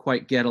couldn't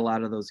quite get a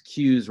lot of those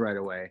cues right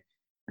away,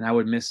 and I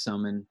would miss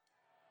some, and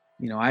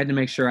I had to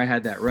make sure I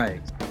had that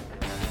right.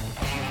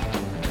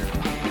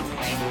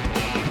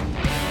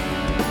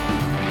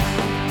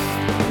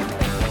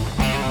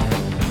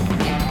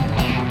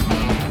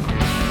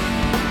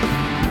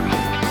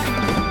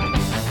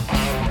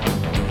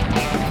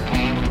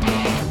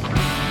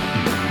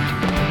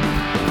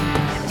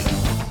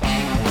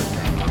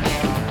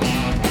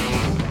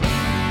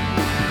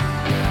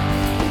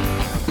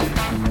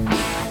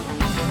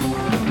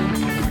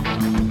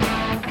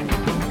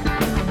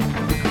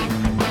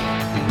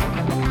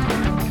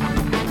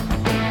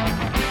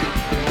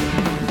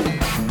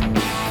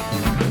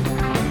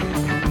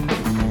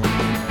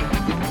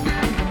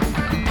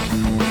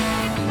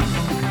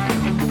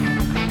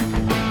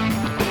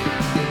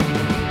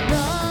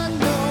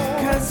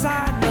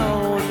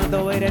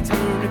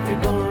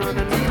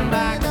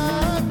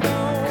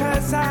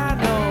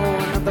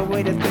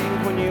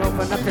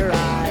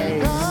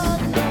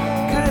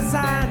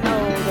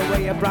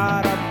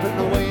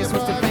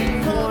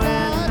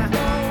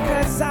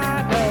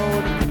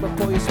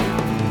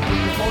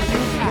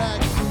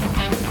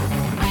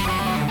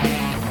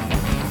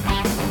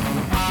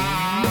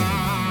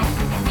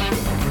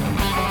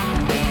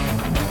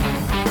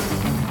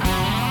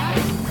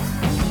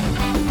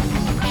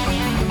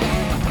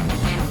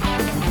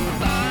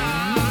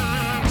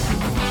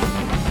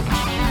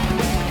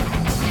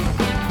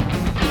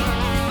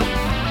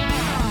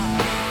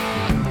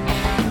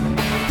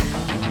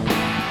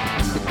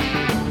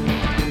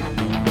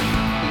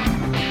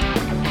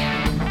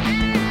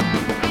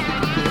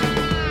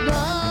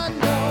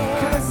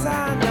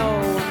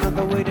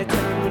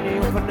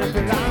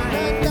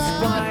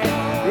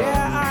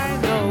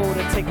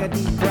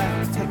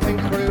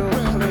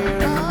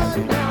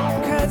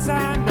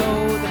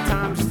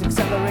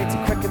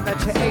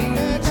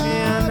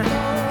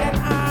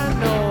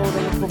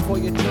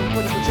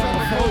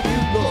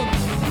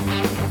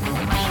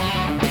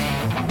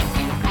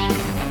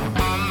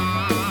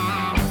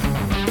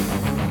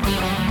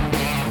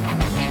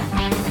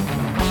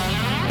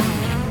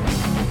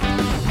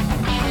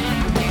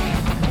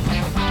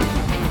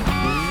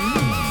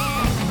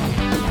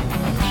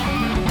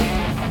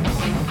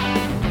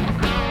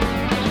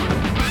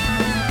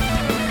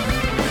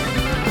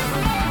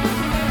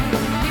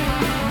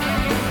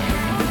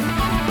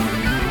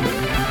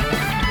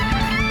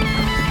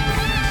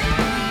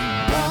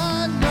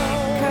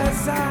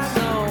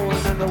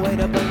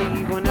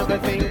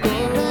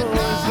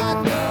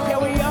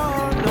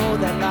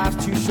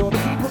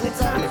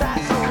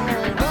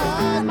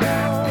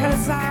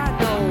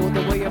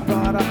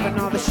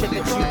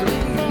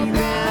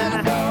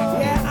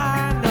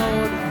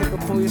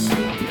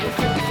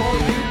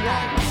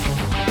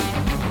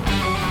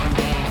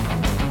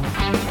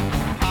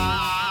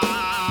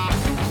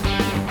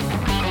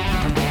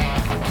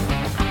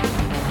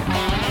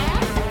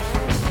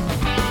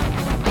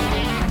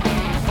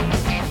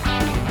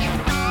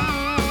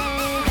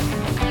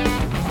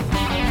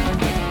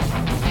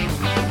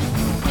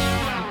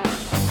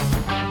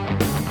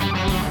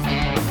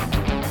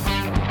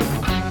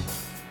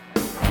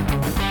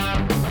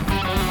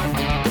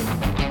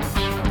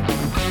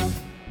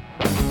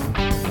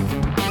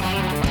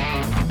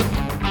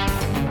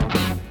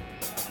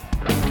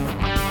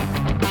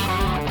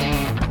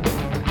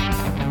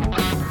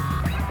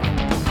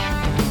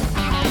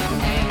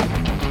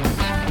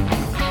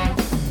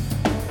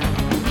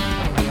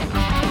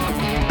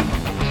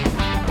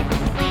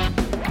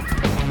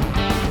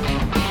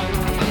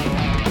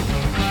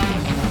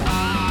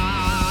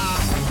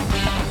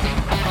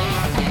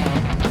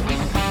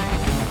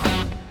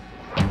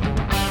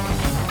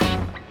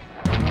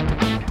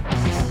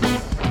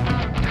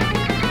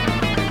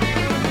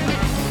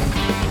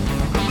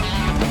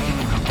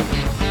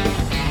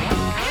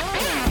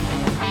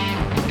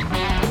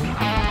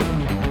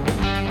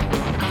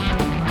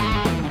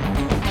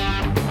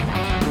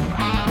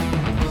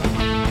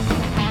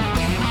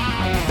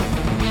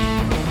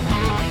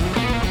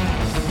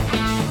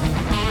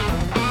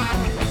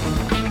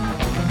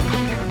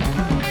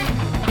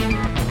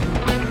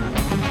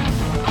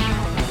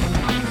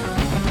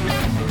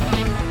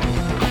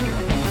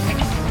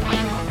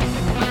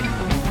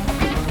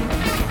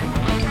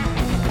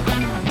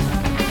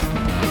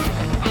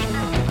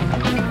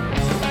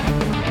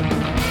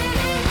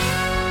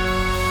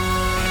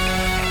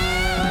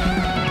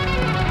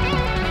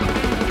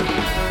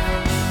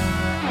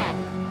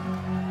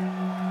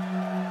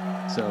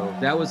 So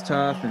that was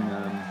tough, and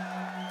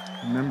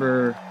I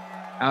remember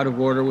Out of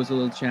Order was a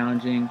little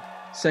challenging.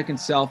 Second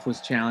Self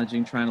was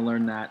challenging, trying to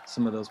learn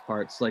some of those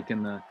parts, like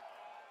in the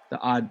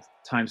odd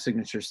time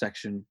signature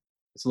section.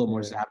 It's a little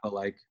more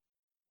Zappa-like.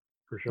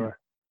 For sure.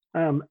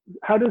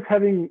 How does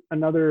having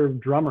another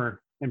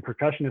drummer and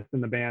percussionist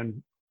in the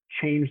band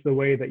change the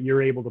way that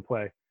you're able to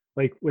play?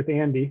 Like with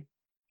Andy,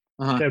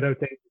 shout out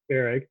to Andy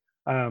Farag,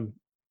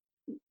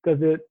 does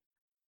it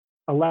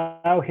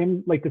allow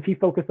him, like, does he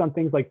focus on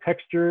things like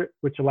texture,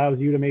 which allows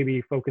you to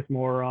maybe focus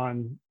more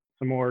on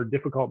some more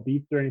difficult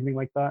beats or anything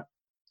like that?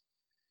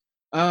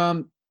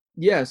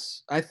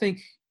 Yes, I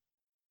think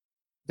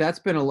that's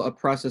been a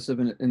process of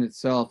in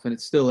itself, and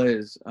it still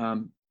is.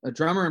 A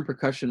drummer and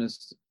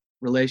percussionist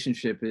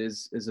relationship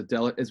is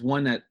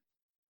one that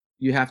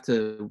you have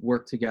to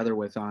work together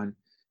with on.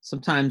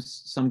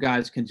 Sometimes some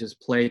guys can just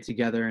play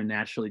together and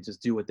naturally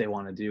just do what they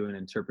want to do and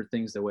interpret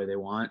things the way they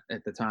want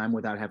at the time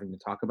without having to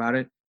talk about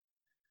it.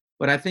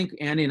 But I think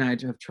Andy and I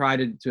have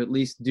tried to at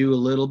least do a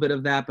little bit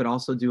of that, but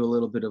also do a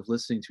little bit of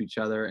listening to each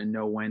other and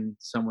know when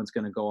someone's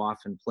going to go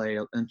off and play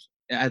and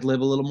ad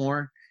lib a little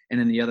more, and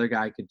then the other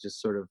guy could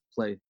just sort of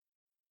play,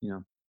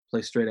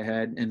 play straight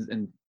ahead,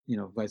 and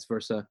vice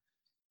versa.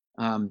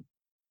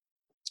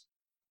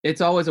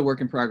 It's always a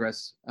work in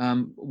progress.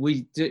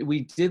 We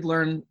did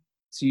learn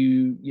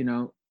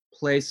to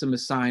play some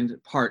assigned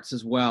parts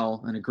as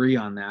well and agree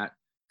on that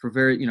for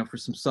for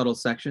some subtle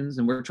sections,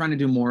 and we're trying to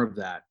do more of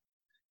that.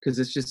 Because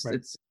it's just right.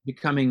 It's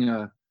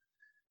becoming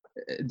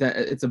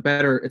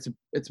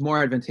it's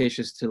more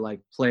advantageous to like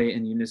play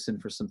in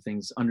unison for some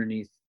things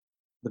underneath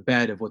the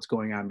bed of what's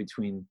going on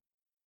between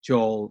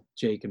Joel,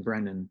 Jake, and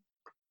Brendan,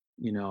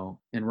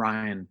 and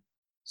Ryan.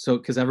 So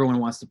because everyone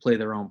wants to play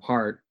their own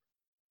part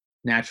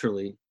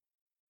naturally.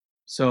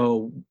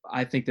 So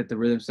I think that the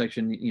rhythm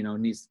section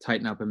needs to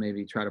tighten up and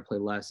maybe try to play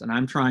less. And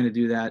I'm trying to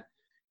do that.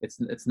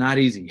 It's not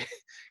easy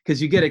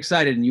because you get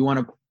excited and you want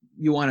to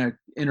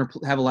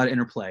have a lot of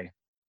interplay.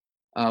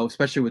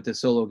 Especially with the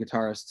solo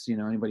guitarists,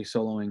 anybody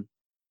soloing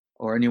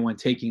or anyone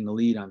taking the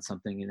lead on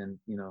something, and then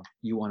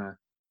you want to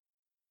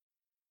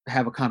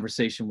have a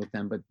conversation with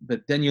them,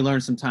 but then you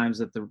learn sometimes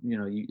that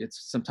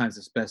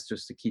it's best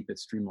just to keep it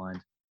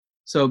streamlined.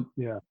 So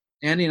yeah,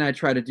 Andy and I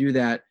try to do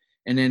that,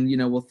 and then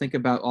we'll think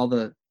about all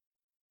the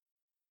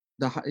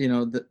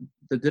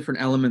different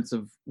elements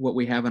of what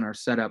we have in our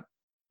setup,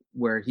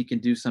 where he can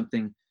do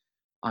something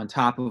on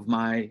top of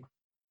my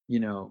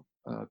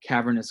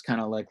cavernous kind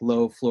of like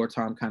low floor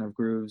tom kind of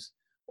grooves,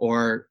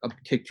 or a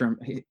kick drum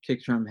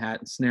hat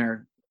and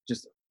snare,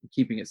 just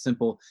keeping it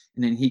simple.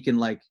 And then he can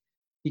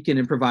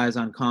improvise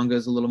on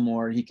congas a little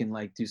more. He can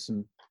like do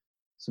some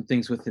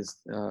things with his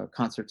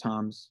concert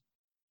toms.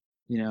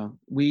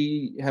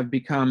 We have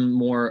become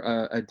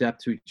more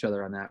adept to each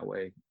other on that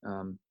way.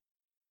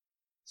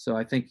 So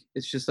I think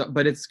it's just,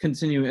 but it's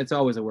continuing. It's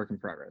always a work in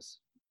progress.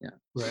 Yeah.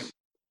 Right.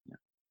 Yeah.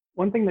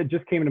 One thing that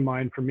just came to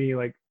mind for me,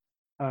 like,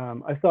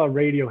 I saw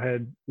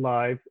Radiohead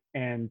live,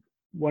 and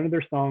one of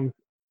their songs,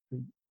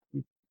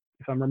 if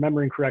I'm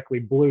remembering correctly,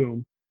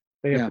 Bloom,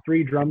 they have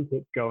 3 drum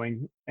kits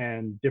going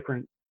and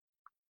different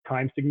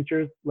time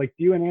signatures. Like,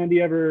 do you and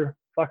Andy ever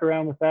fuck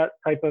around with that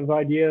type of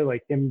idea,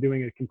 like him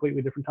doing a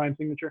completely different time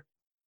signature?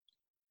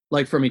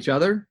 Like from each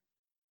other?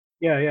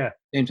 Yeah.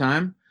 Same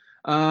time?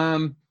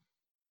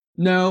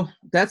 No,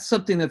 that's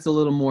something that's a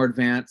little more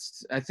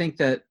advanced. I think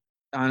that,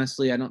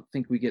 honestly, I don't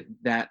think we get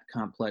that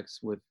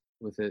complex with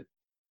it.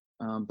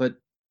 But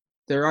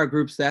there are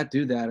groups that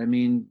do that. I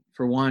mean,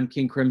 for one,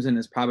 King Crimson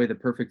is probably the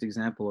perfect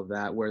example of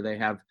that, where they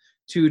have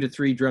 2 to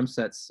 3 drum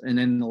sets, and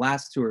then the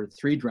last 2 or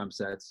 3 drum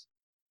sets,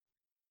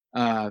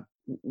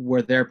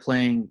 where they're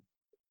playing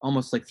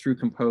almost like through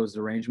composed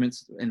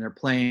arrangements, and they're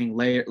playing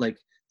like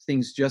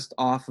things just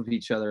off of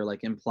each other,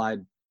 like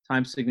implied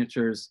time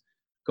signatures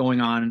going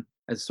on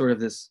as sort of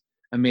this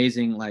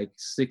amazing like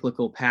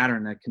cyclical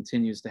pattern that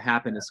continues to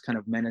happen. It's kind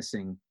of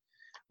menacing.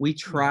 We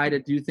try to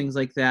do things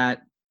like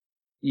that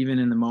even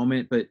in the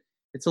moment, but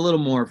it's a little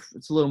more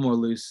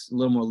loose, a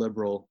little more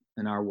liberal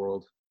in our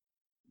world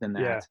than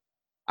that. Yeah.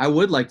 I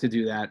would like to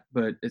do that,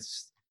 but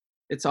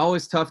it's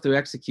always tough to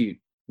execute.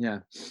 Yeah.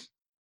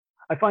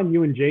 I find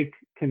you and Jake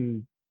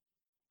can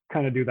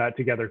kind of do that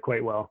together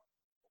quite well.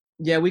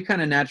 Yeah, we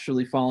kind of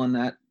naturally fall in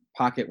that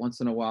pocket once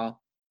in a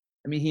while.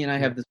 I mean, he and I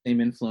have the same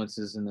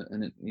influences, and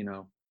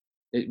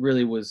it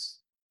really was,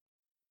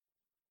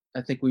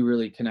 I think we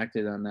really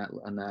connected on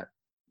that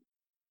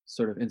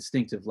sort of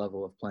instinctive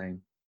level of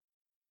playing.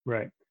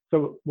 Right.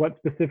 So what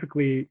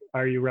specifically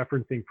are you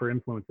referencing for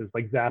influences?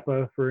 Like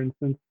Zappa, for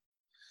instance?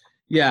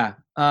 Yeah.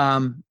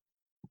 Frank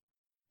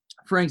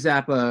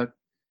Zappa,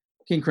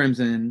 King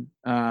Crimson,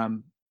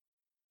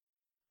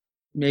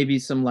 maybe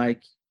some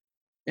like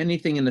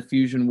anything in the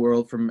fusion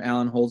world, from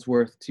Alan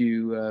Holdsworth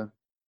to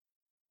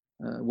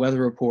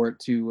Weather Report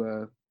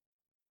to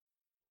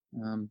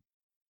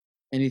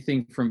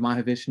anything from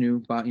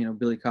Mahavishnu,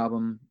 Billy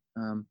Cobham,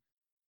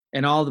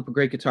 and all the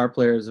great guitar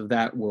players of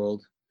that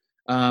world.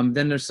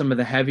 Then there's some of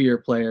the heavier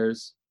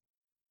players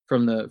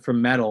from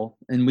metal,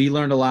 and we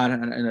learned a lot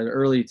in an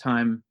early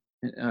time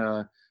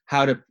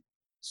how to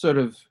sort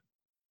of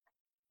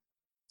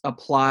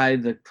apply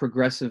the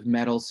progressive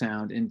metal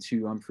sound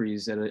into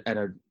UMPHREY'S at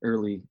an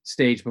early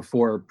stage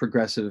before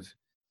progressive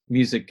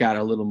music got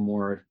a little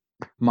more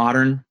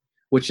modern,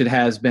 which it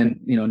has been.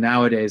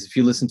 Nowadays, if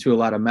you listen to a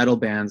lot of metal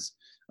bands,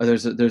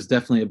 there's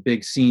definitely a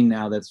big scene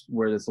now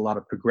where there's a lot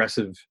of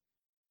progressive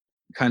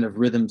kind of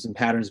rhythms and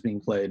patterns being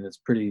played, and it's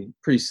pretty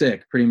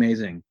sick, pretty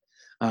amazing.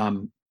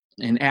 And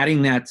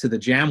adding that to the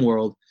jam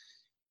world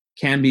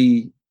can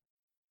be,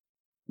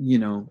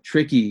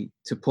 tricky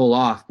to pull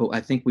off, but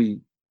I think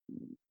we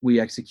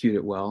execute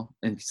it well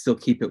and still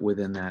keep it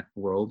within that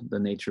world, the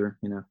nature,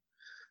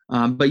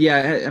 But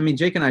yeah, I mean,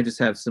 Jake and I just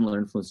have similar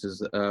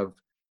influences of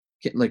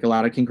like a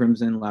lot of King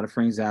Crimson, a lot of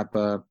Frank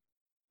Zappa,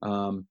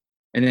 and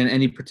then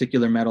any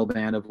particular metal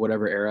band of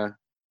whatever era.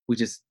 We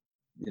just,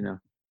 you know,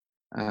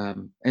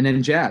 and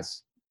then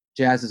jazz.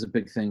 Jazz is a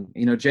big thing.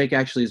 You know, Jake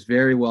actually is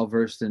very well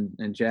versed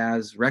in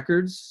jazz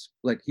records.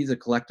 Like he's a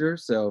collector,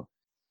 so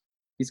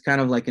he's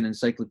kind of like an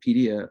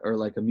encyclopedia or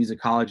like a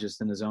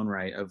musicologist in his own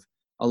right of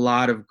a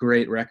lot of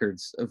great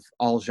records of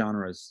all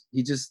genres.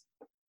 He just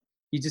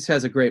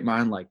has a great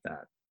mind like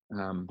that.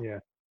 Yeah.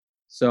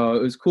 So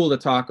it was cool to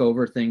talk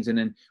over things. And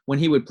then when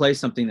he would play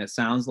something that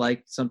sounds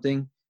like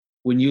something,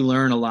 when you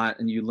learn a lot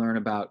and you learn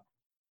about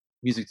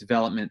music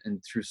development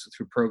and through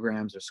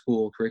programs or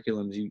school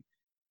curriculums,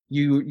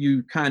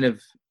 you kind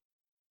of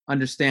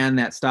understand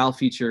that style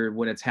feature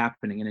when it's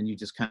happening, and then you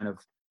just kind of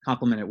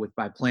complement it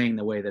by playing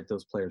the way that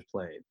those players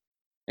played,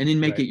 and then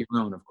make Right. it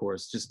your own. Of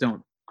course, just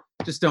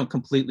don't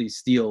completely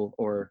steal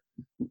or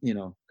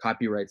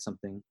copyright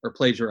something or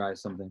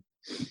plagiarize something.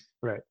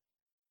 Right.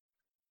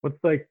 What's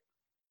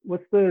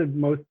the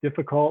most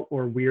difficult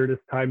or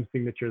weirdest time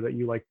signature that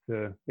you like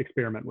to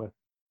experiment with?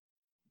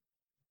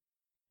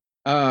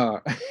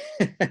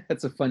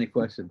 That's a funny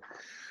question.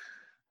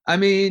 I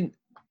mean,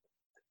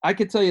 I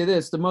could tell you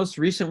this: the most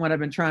recent one I've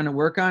been trying to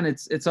work on,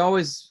 it's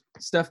always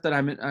stuff that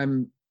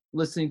I'm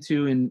listening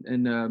to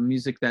in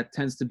music that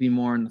tends to be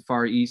more in the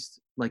Far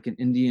East, like in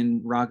Indian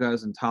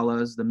ragas and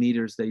talas, the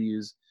meters they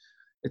use.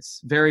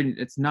 It's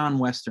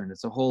non-Western.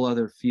 It's a whole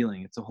other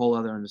feeling. It's a whole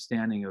other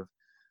understanding of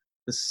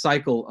the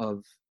cycle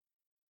of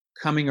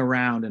coming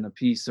around in a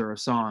piece or a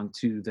song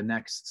to the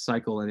next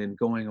cycle, and then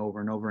going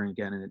over and over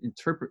again, and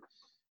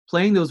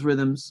playing those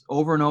rhythms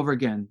over and over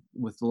again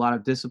with a lot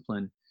of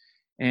discipline.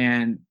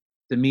 And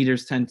the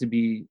meters tend to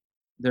be,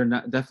 they're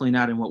definitely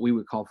not in what we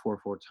would call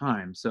 4/4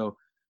 time. So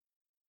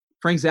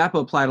Frank Zappa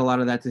applied a lot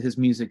of that to his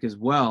music as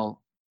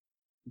well,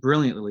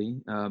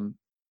 brilliantly.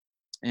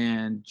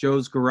 And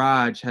Joe's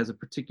Garage has a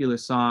particular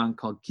song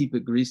called Keep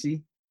It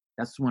Greasy.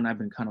 That's the one I've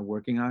been kind of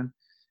working on,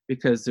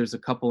 because there's a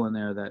couple in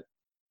there that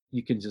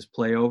you can just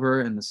play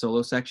over in the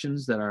solo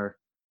sections that are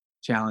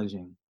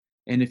challenging.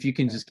 And if you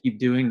can just keep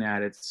doing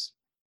that, it's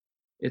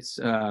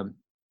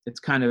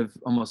kind of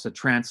almost a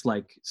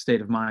trance-like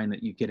state of mind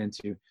that you get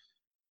into.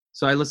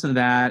 So I listen to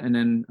that, and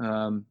then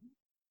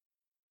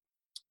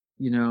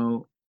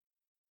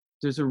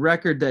there's a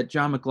record that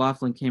John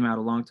McLaughlin came out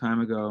a long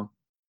time ago,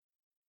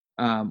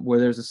 where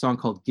there's a song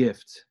called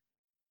Gift.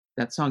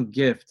 That song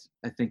Gift,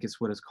 I think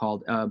is what it's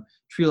called.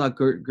 Trilok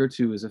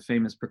Gurtu is a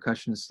famous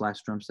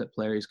percussionist / drum set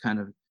player. He's kind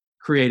of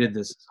created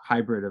this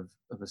hybrid of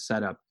a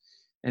setup.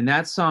 And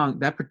that song,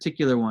 that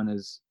particular one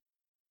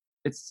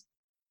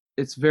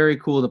it's very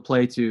cool to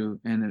play to,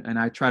 and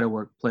I try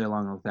to play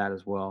along with that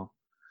as well.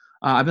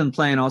 I've been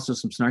playing also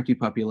some Snarky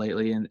Puppy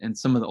lately, and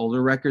some of the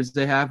older records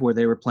they have where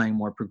they were playing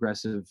more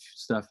progressive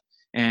stuff.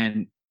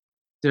 And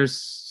there's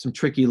some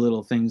tricky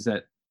little things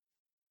that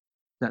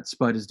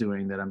Spud is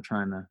doing that I'm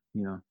trying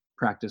to,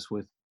 practice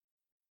with.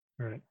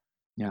 Right.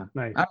 Yeah.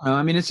 Nice. I don't know.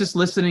 I mean, it's just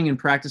listening and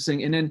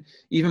practicing. And then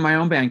even my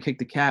own band, Kick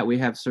the Cat, we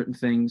have certain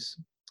things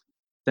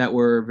that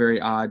were very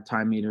odd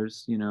time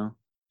meters,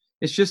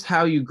 It's just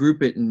how you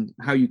group it and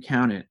how you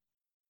count it,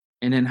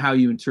 and then how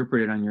you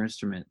interpret it on your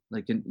instrument.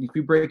 Like, if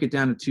you break it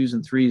down to 2s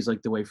and 3s,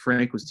 like the way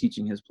Frank was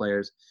teaching his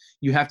players,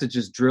 you have to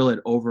just drill it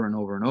over and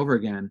over and over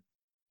again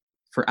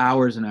for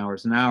hours and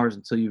hours and hours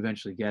until you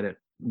eventually get it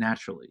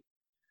naturally.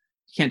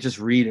 You can't just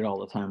read it all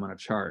the time on a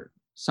chart.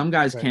 Some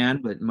guys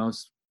can, but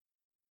most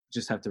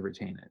just have to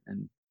retain it.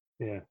 And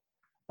yeah,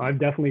 I've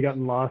definitely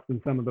gotten lost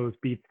in some of those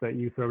beats that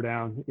you throw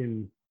down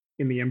in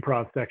the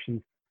improv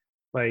sections.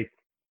 Like,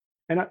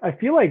 and I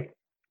feel like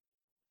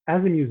as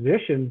a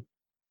musician,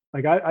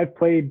 like I've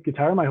played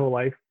guitar my whole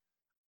life.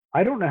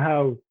 I don't know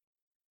how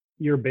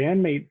your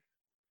bandmates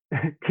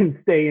can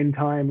stay in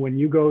time when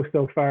you go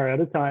so far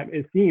at a time.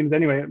 It seems,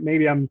 anyway,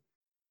 maybe I'm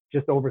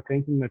just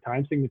overthinking the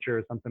time signature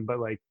or something, but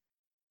like,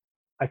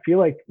 I feel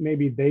like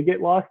maybe they get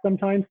lost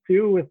sometimes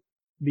too with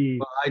the.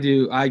 Well, I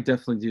do. I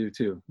definitely do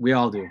too. We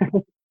all do.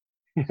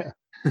 Yeah.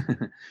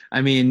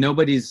 I mean,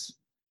 nobody's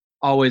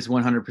always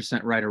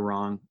 100% right or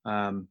wrong.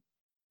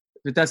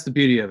 But that's the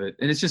beauty of it.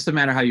 And it's just a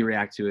matter how you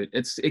react to it.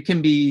 It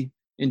can be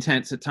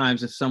intense at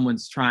times if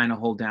someone's trying to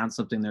hold down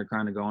something they're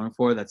kind of going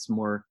for that's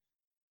more,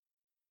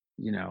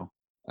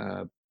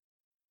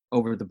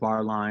 over the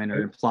bar line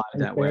or implied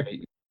that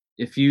way.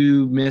 If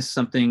you miss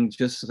something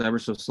just ever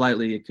so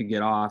slightly, it could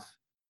get off,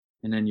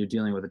 and then you're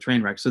dealing with a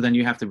train wreck. So then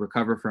you have to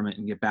recover from it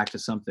and get back to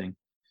something.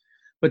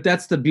 But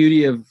that's the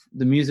beauty of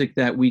the music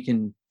that we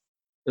can,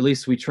 at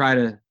least we try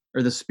to,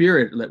 or the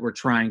spirit that we're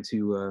trying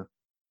to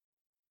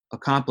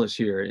accomplish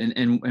here.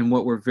 And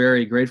what we're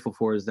very grateful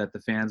for is that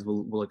the fans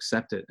will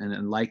accept it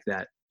and like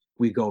that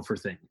we go for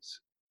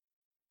things.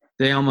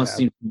 They almost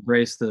seem to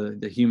embrace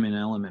the human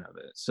element of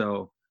it.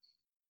 So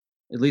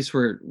at least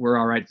we're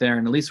all right there,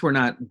 and at least we're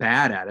not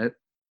bad at it.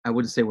 I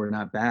wouldn't say we're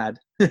not bad.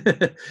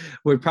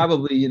 We're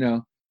probably,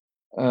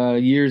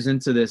 years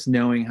into this,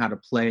 knowing how to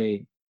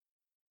play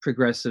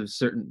progressive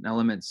certain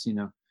elements,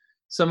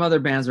 some other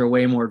bands are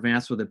way more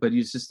advanced with it, but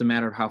it's just a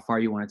matter of how far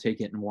you want to take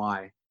it and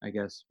why, I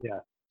guess. Yeah.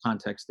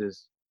 Context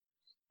is.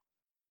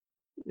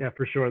 Yeah,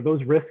 for sure.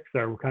 Those risks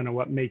are kind of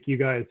what make you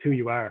guys who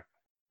you are.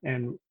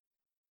 And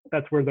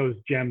that's where those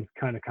gems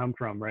kind of come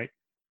from, right?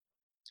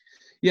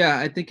 Yeah,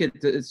 I think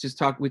it's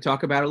just we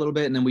talk about it a little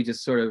bit, and then we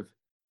just sort of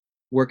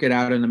work it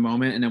out in the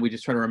moment, and then we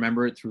just try to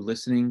remember it through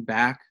listening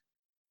back.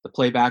 The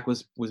playback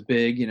was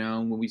big, you know,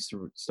 when we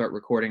start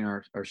recording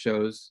our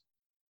shows,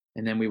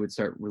 and then we would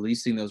start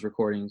releasing those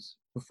recordings.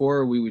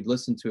 Before we would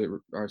listen to it,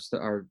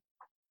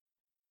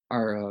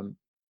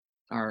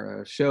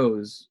 our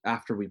shows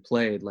after we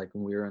played, like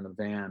when we were in the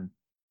van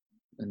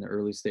in the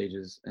early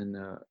stages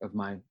of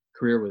my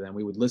career with them,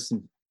 we would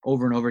listen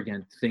over and over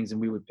again to things, and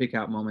we would pick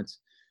out moments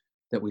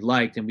that we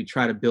liked, and we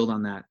try to build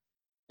on that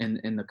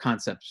and the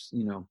concepts,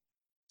 you know,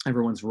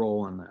 everyone's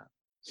role on that.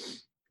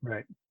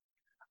 Right.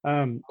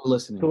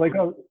 Listening. So like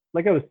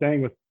I was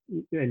saying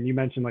and you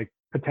mentioned like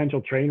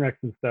potential train wrecks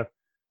and stuff.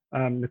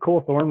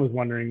 Nicole Thorne was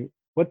wondering,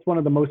 what's one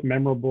of the most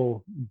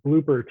memorable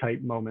blooper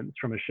type moments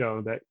from a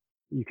show that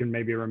you can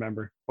maybe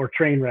remember, or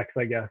train wrecks,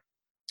 I guess?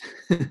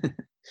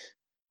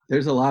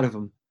 There's a lot of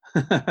them.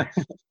 Try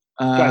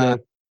to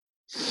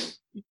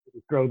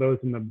throw those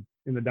in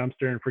the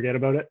dumpster and forget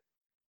about it.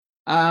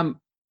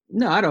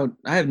 No, I don't.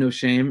 I have no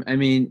shame. I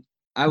mean,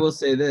 I will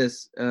say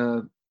this.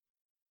 I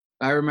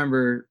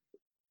remember,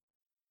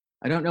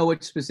 I don't know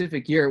which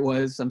specific year it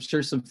was. I'm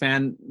sure some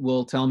fan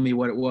will tell me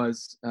what it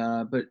was.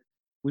 But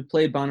we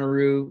played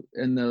Bonnaroo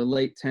in the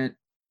late tent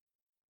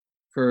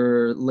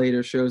for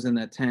later shows in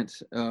that tent,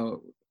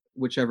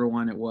 whichever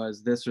one it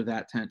was, this or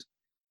that tent.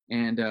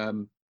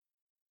 And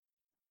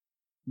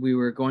we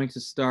were going to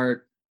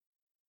start,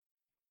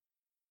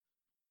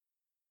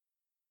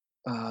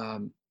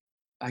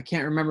 I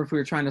can't remember if we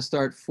were trying to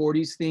start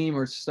 40's theme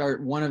or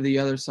start one of the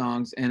other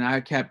songs, and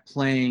I kept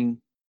playing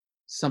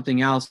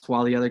something else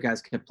while the other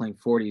guys kept playing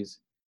 40's.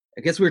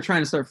 I guess we were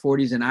trying to start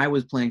 40's and I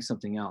was playing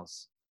something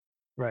else.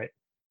 Right.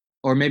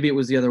 Or maybe it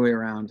was the other way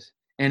around.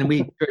 And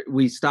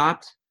we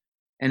stopped,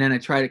 and then I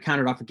tried to count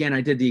it off again.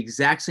 I did the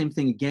exact same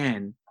thing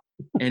again,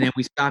 and then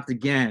we stopped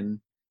again.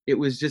 It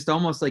was just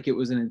almost like it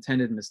was an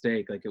intended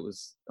mistake. Like it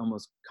was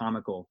almost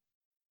comical.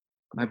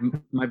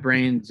 My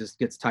brain just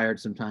gets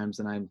tired sometimes,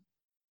 and I'm,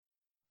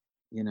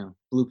 you know,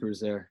 bloopers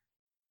there.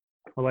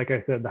 Well, like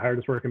I said, the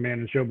hardest working man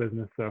in show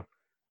business. So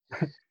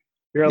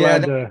you're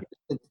allowed to.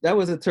 That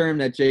was a term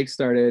that Jake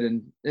started,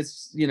 and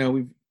it's, you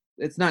know,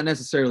 it's not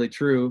necessarily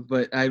true,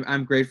 but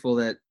I'm grateful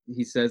that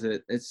he says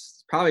it.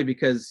 It's probably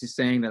because he's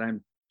saying that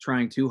I'm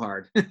trying too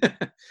hard,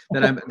 that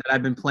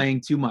I've been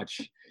playing too much.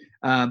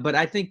 But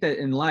I think that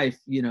in life,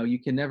 you know, you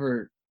can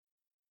never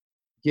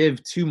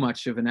give too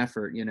much of an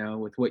effort, you know,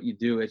 with what you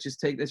do. It's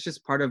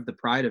just part of the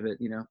pride of it,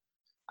 you know.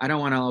 I don't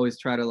want to always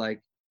try to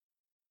like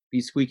be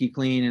squeaky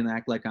clean and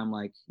act like I'm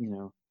like,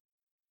 you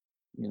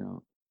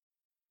know,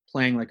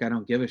 playing like I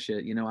don't give a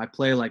shit. You know, I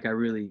play like I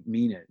really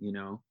mean it, you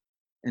know.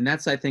 And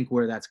that's, I think,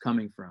 where that's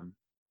coming from.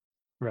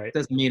 Right. It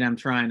doesn't mean I'm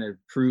trying to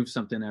prove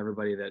something to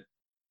everybody that,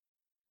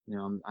 you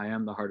know, I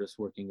am the hardest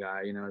working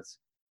guy. You know,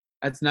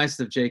 that's nice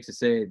of Jake to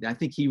say. I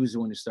think he was the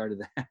one who started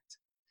that.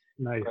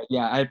 Nice. But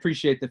yeah, I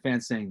appreciate the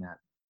fans saying that.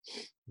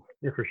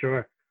 Yeah, for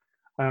sure.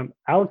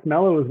 Alex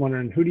Mello was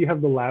wondering, who do you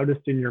have the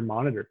loudest in your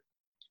monitor?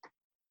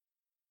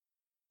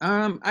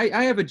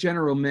 I have a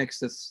general mix.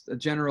 That's a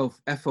general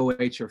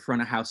FOH, or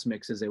front of house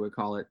mix, as they would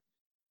call it.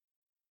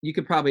 You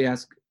could probably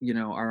ask, you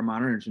know, our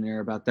monitor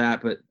engineer about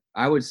that, but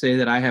I would say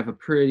that I have a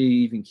pretty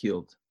even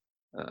keeled,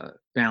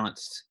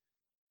 balanced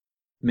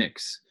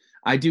mix.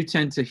 I do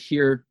tend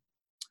to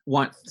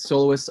want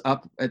soloists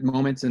up at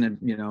moments, and then,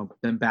 you know,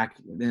 then back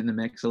in the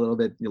mix a little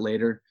bit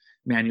later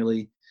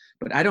manually.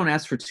 But I don't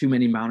ask for too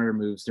many monitor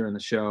moves during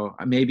the show.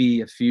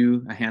 Maybe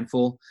a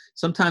handful.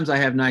 Sometimes I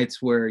have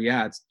nights where,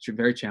 yeah, it's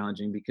very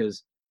challenging,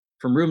 because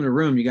from room to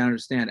room, you got to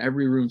understand,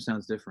 every room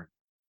sounds different.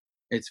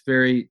 It's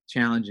very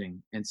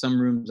challenging. And some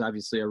rooms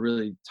obviously are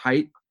really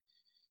tight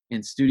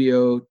and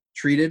studio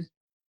treated.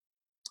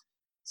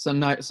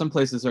 Some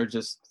places are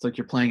just, it's like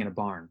you're playing in a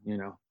barn, you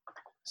know?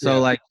 So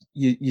like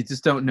you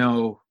just don't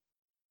know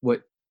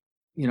what,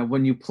 you know,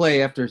 when you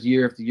play after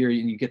year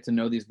and you get to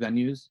know these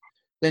venues,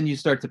 then you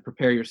start to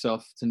prepare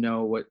yourself to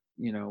know what,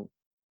 you know,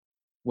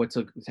 what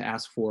to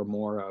ask for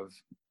more of.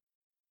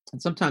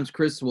 And sometimes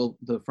Kris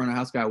the front of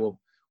house guy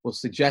will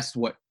suggest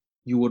what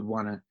you would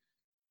want to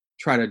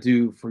try to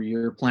do for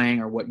your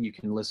playing, or what you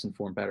can listen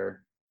for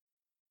better.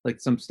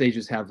 Like some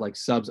stages have like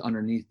subs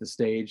underneath the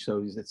stage,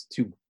 so it's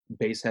too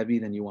bass heavy,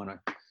 then you want to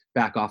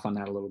back off on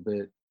that a little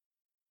bit.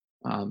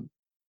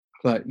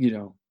 But you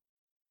know,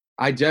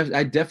 I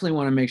definitely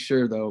want to make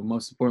sure, though,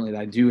 most importantly,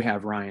 that I do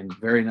have Ryan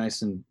very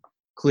nice and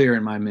clear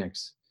in my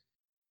mix.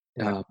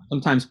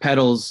 Sometimes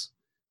pedals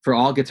for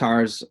all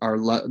guitars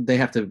they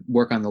have to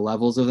work on the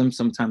levels of them.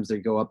 Sometimes they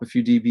go up a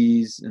few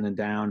dBs and then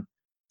down,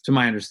 to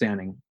my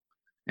understanding,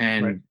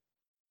 and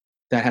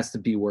that has to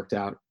be worked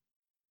out.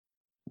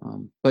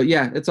 But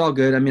yeah, it's all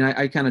good. I mean,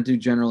 I kind of do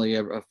generally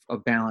a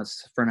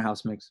balanced front of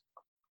house mix.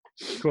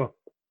 Cool.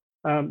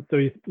 So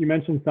you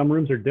mentioned some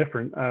rooms are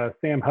different.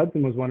 Sam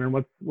Hudson was wondering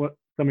what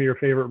some of your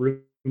favorite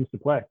rooms to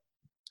play.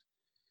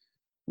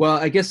 Well,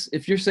 I guess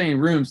if you're saying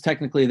rooms,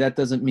 technically that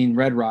doesn't mean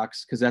Red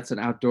Rocks because that's an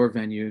outdoor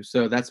venue.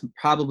 So that's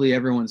probably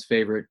everyone's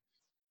favorite.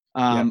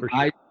 Yeah, for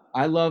sure.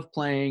 I love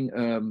playing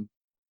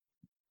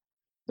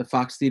the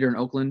Fox Theater in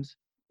Oakland.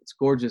 It's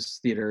gorgeous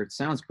theater. It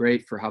sounds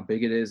great for how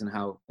big it is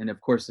and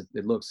of course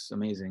it looks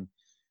amazing.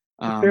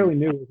 It's fairly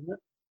new, isn't it?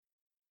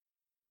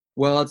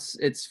 Well,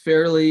 it's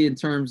fairly in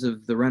terms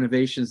of the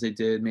renovations they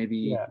did,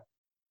 maybe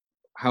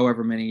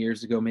however many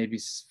years ago, maybe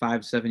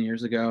 5-7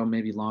 years ago,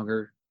 maybe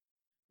longer.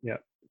 Yeah.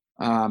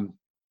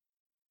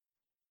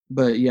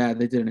 But yeah,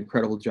 they did an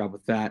incredible job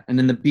with that. And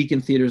then the Beacon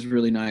Theater is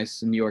really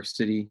nice in New York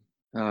City.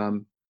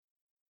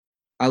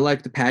 I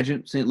like the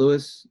Pageant, St.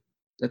 Louis.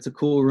 That's a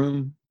cool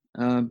room.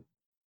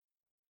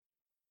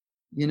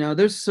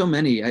 There's so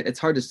many. It's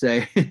hard to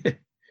say,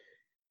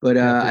 but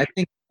I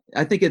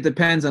think it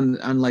depends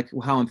on like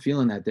how I'm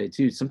feeling that day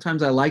too.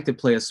 Sometimes I like to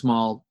play a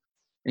small,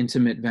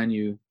 intimate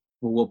venue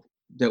we'll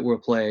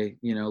play,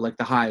 like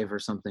the Hive or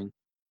something.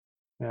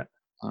 Yeah.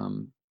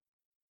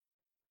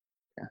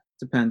 Yeah,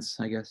 depends,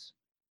 I guess.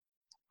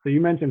 So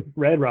you mentioned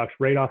Red Rocks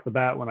right off the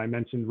bat when I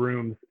mentioned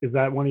rooms. Is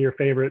that one of your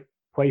favorite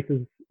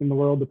places in the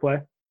world to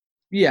play?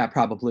 Yeah,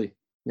 probably.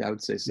 Yeah, I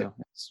would say so.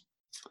 Yeah.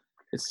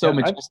 It's so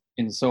majestic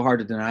and so hard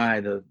to deny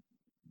the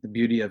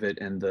beauty of it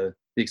and the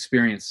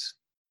experience.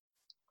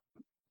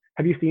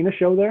 Have you seen a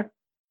show there?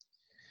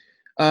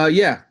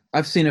 Yeah,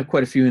 I've seen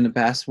quite a few in the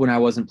past when I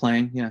wasn't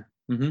playing. Yeah.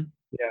 Mm-hmm.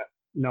 Yeah.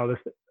 No,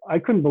 I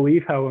couldn't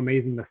believe how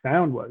amazing the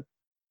sound was.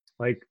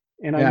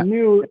 I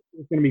knew it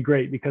was going to be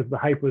great because the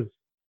hype was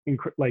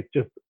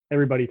just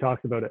everybody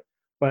talks about it.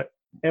 But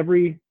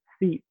every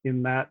seat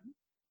in that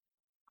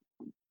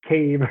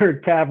cave or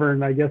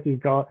cavern, I guess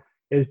you'd call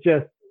it, is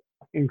just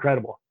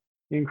incredible.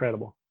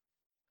 Incredible.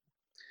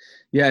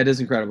 Yeah, it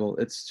is incredible.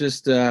 It's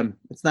just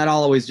it's not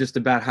always just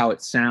about how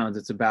it sounds,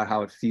 it's about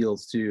how it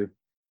feels too.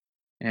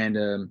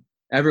 And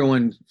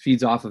everyone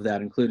feeds off of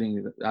that,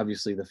 including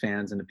obviously the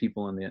fans and the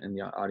people in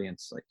the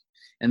audience.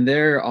 And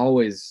they're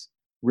always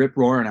rip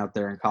roaring out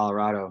there in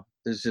Colorado.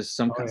 There's just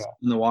some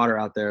in the water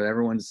out there.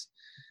 Everyone's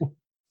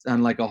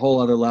on like a whole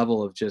other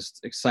level of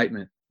just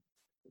excitement.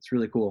 It's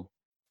really cool.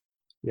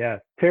 Yeah,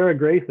 Tara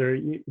Gracer,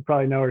 you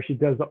probably know her. She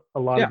does a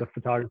lot of the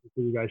photography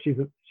for you guys. She's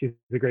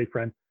a great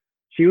friend.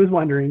 She was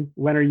wondering,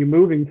 when are you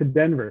moving to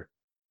Denver?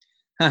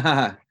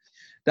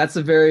 That's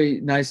a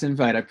very nice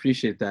invite. I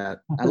appreciate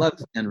that. I love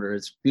Denver.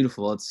 It's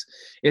beautiful.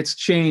 It's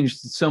changed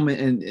so many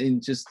in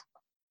just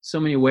so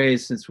many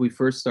ways since we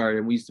first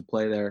started. We used to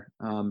play there.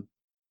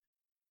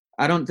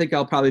 I don't think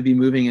I'll probably be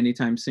moving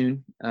anytime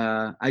soon.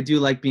 I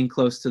do like being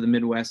close to the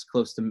Midwest,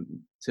 close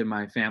to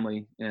my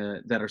family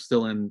that are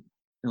still in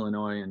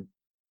Illinois, and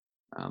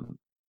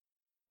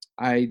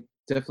I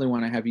definitely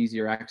want to have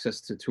easier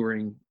access to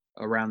touring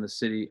around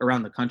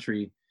the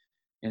country,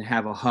 and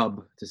have a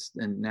hub.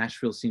 And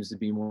Nashville seems to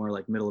be more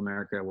like Middle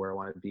America where I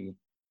want to be.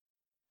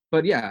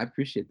 But yeah, I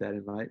appreciate that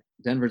invite.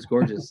 Denver's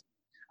gorgeous.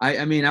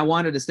 I mean, I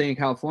wanted to stay in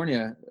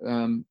California,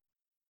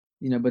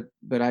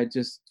 but I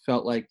just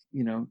felt like,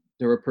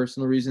 there were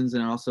personal reasons,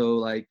 and also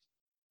like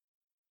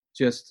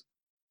just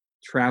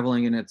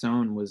traveling in its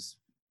own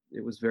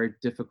it was very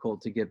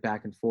difficult to get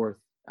back and forth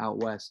out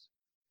west.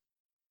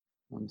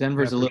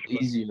 Denver's a little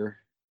easier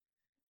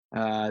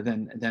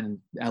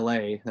than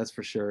LA, that's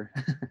for sure.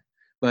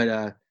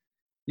 But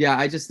yeah,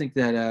 I just think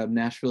that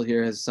Nashville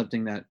here has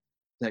something that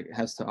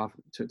has to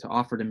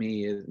offer to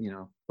me,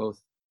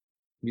 both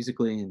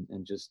musically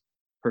and just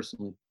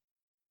personally.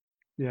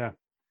 Yeah.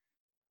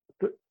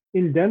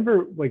 In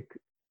Denver, like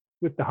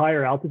with the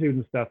higher altitude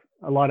and stuff,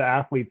 a lot of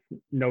athletes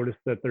notice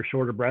that they're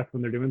short of breath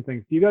when they're doing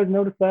things. Do you guys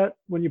notice that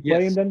when you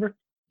play in Denver?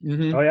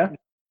 Mm-hmm. Oh yeah.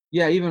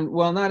 Yeah,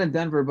 not in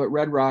Denver, but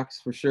Red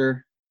Rocks for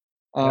sure.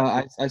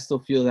 I still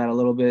feel that a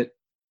little bit.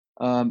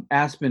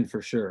 Aspen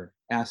for sure.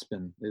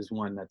 Aspen is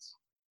one that's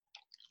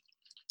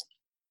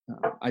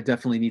I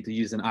definitely need to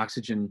use an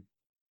oxygen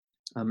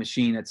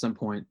machine at some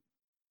point.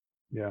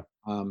 Yeah.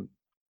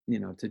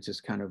 To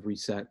just kind of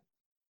reset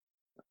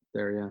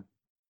there. Yeah.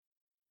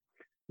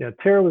 Yeah.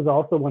 Tara was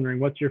also wondering,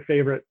 what's your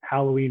favorite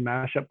Halloween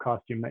mashup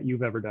costume that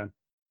you've ever done?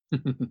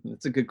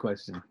 That's a good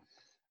question.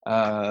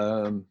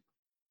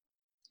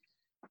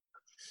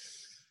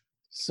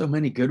 So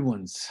many good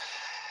ones.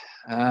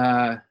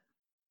 The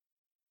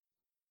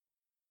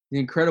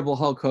Incredible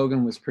Hulk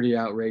Hogan was pretty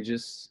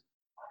outrageous.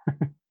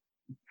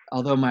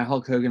 Although my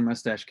Hulk Hogan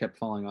mustache kept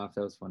falling off.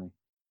 That was funny.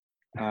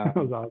 That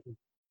was awesome.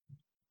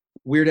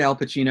 Weird Al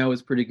Pacino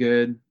was pretty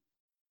good.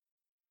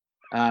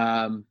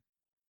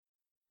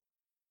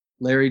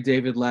 Larry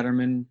David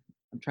Letterman.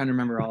 I'm trying to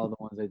remember all of the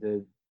ones I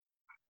did.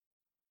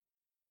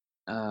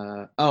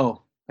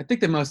 I think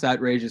the most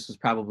outrageous was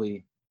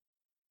probably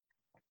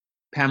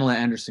Pamela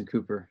Anderson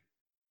Cooper.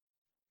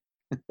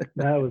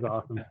 That was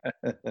awesome.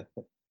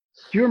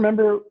 Do you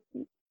remember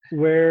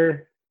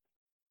where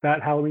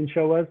that Halloween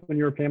show was when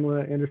you were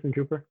Pamela Anderson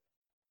Cooper?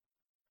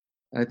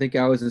 I think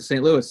I was in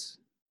St. Louis.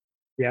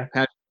 Yeah.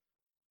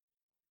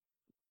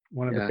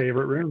 One of the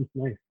favorite rooms.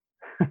 Nice.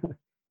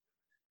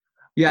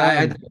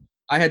 Yeah, Um,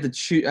 I had to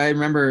choose. I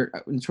remember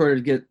in order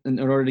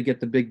to get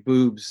the big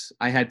boobs,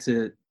 I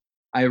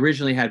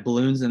originally had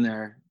balloons in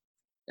there,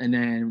 and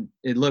then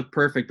it looked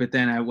perfect. But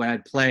then when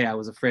I'd play, I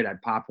was afraid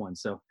I'd pop one,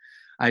 so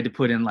I had to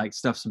put in like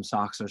stuff some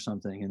socks or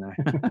something in there.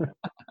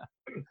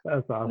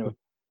 that's Anyway, awesome.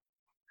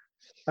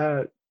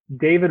 Uh,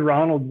 David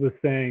Ronald was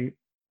saying,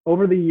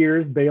 over the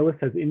years, Bayless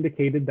has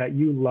indicated that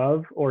you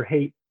love or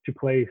hate to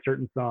play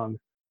certain songs.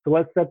 So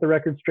let's set the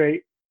record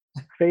straight.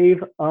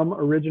 Fave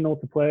original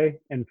to play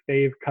and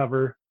fave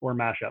cover or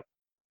mashup.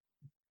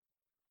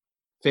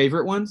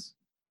 favorite ones,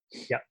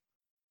 Yeah.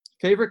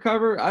 favorite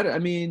cover. I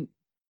mean,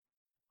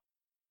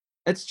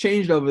 it's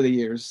changed over the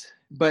years,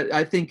 but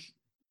I think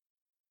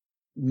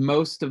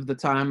most of the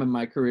time in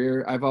my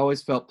career, I've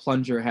always felt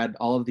Plunger had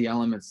all of the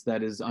elements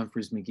that is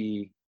Humphreys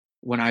McGee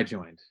when I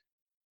joined.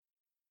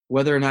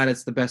 Whether or not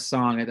it's the best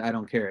song, I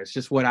don't care. It's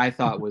just what I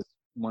thought was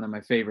one of my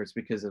favorites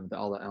because of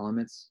all the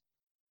elements.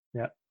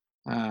 Yeah.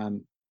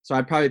 So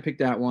I'd probably pick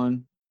that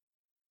one.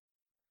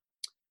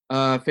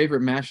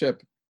 Favorite mashup?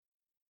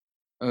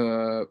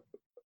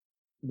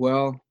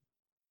 Well,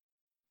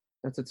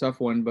 that's a tough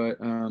one, but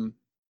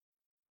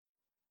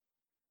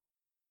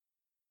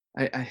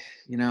I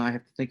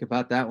have to think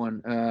about that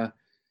one.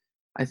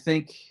 I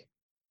think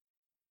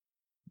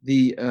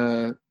the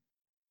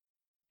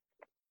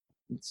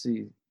let's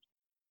see.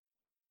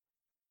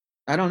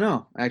 I don't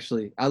know,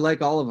 actually. I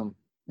like all of them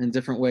in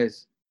different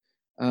ways.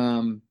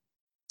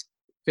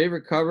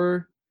 Favorite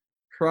cover?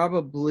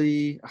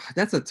 Probably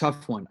that's a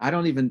tough one. I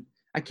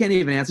can't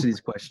even answer these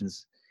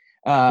questions.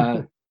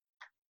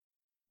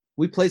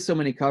 We played so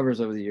many covers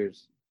over the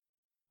years.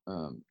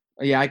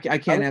 Yeah, I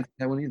can't answer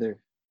that one either.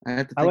 I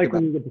have to I think like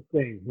about when you get to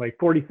sing. Like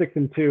 46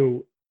 and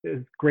 2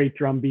 is great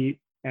drum beat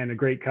and a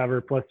great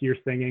cover, plus you're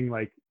singing.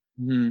 Like,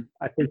 it.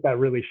 I think that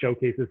really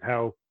showcases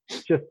how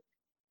just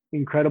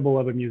incredible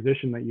of a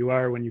musician that you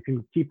are when you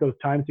can keep those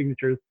time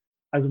signatures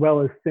as well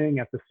as sing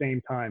at the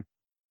same time.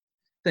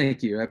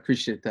 Thank you. I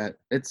appreciate that.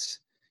 It's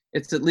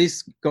at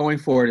least going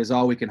forward is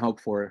all we can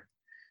hope for.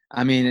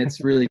 I mean,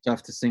 it's really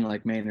tough to sing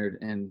like Maynard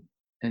and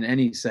in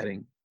any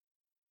setting,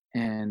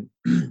 and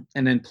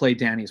and then play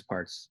Danny's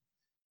parts.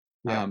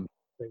 Yeah. Um,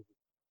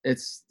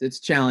 it's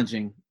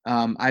challenging.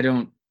 I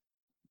don't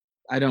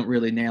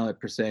really nail it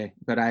per se,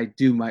 but I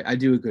do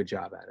a good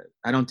job at it.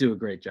 I don't do a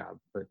great job,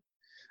 but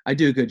I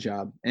do a good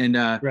job. And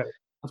Right.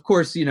 of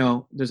course,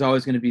 there's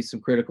always going to be some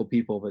critical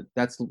people, but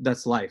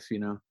that's life.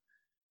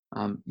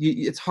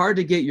 It's hard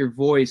to get your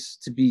voice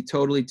to be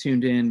totally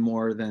tuned in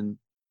more than,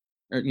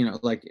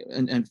 like,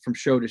 and from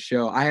show to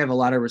show. I have a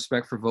lot of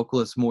respect for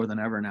vocalists more than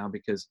ever now,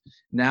 because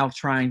now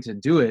trying to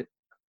do it,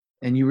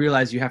 and you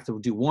realize you have to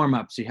do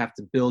warm-ups, you have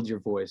to build your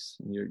voice,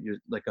 and you're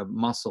like a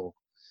muscle,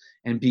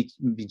 and be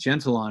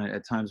gentle on it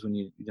at times when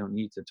you don't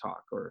need to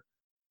talk or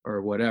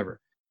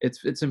whatever.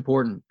 It's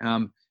important,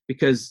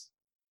 because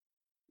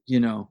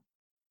you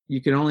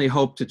can only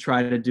hope to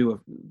try to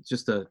do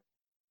just a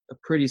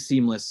pretty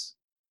seamless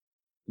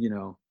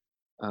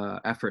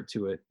effort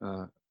to it,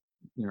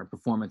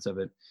 performance of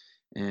it.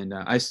 And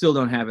I still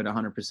don't have it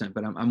 100%,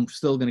 but I'm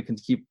still going to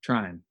keep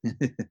trying.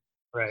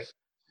 Right.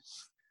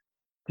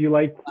 Do you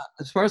like,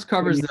 As far as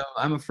covers, though,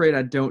 I'm afraid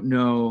I don't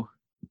know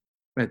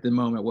at the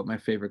moment what my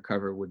favorite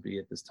cover would be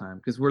at this time,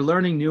 because we're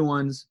learning new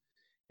ones,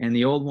 and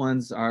the old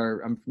ones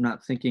I'm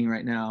not thinking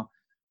right now.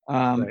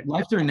 right.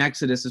 Life During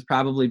Exodus has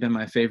probably been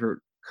my favorite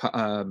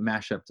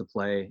mashup to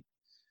play,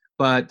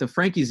 but the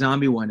Frankie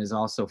Zombie one is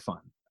also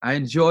fun. I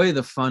enjoy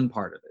the fun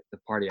part of it, the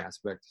party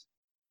aspect.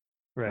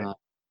 Right.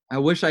 I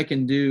wish I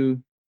can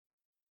do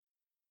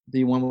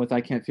the one with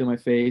I Can't Feel My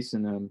Face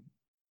and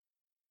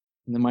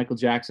the Michael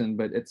Jackson,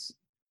 but it's,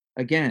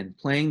 again,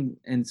 playing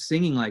and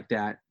singing like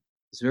that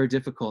is very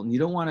difficult, and you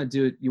don't want to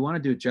do it. You want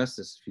to do it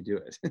justice if you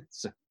do it.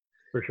 So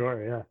For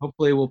sure. Yeah.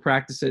 hopefully we'll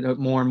practice it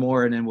more and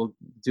more, and then we'll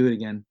do it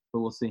again, but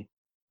we'll see.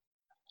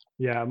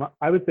 Yeah.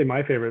 I would say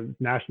my favorite is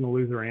National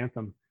Loser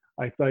Anthem.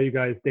 I saw you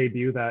guys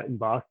debut that in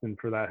Boston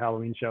for that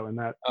Halloween show, and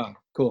that Oh,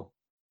 cool.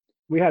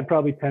 we had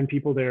probably 10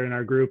 people there in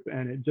our group,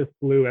 and it just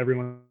blew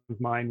everyone's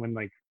mind when,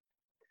 like,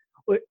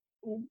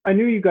 I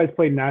knew you guys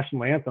played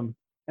National Anthem,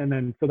 and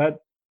then so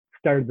that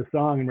started the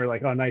song, and we're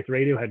like, oh, nice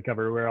Radiohead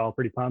cover. We're all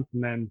pretty pumped,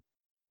 and then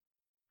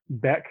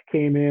Beck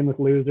came in with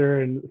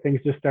Loser, and things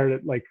just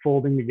started like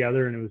folding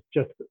together, and it was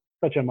just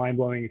such a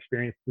mind-blowing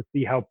experience to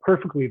see how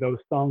perfectly those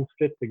songs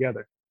fit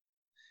together.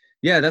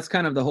 Yeah, that's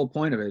kind of the whole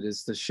point of it,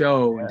 is to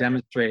show and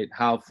demonstrate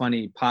how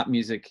funny pop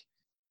music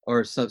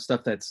or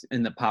stuff that's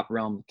in the pop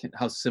realm,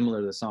 how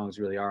similar the songs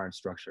really are in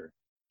structure.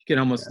 You can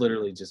almost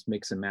literally just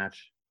mix and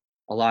match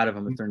a lot of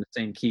them if they're in the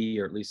same key,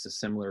 or at least a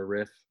similar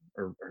riff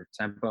or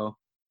tempo.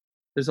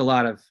 There's a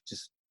lot of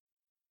just,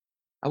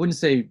 I wouldn't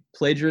say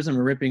plagiarism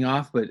or ripping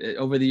off, but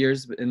over the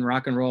years in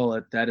rock and roll,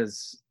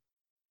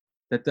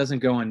 that doesn't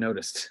go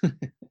unnoticed.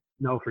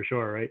 No, for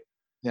sure, right?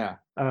 Yeah.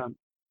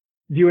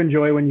 Do you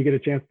enjoy when you get a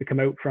chance to come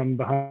out from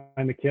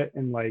behind the kit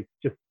and like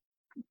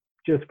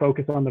just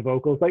focus on the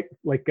vocals, like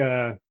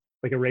a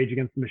Rage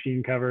Against the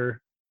Machine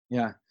cover?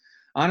 Yeah,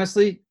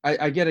 Honestly,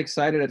 I get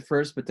excited at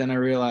first, but then I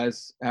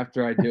realize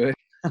after I do it,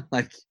 I'm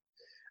like,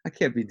 I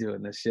can't be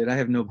doing this shit. I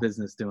have no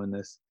business doing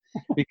this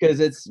because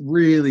it's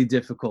really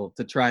difficult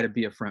to try to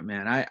be a front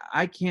man.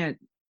 I can't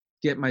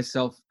get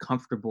myself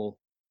comfortable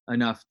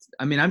enough.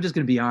 I mean, I'm just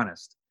going to be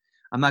honest.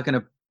 I'm not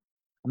going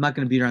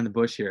to beat around the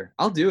bush here.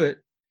 I'll do it,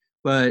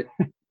 but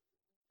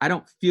I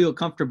don't feel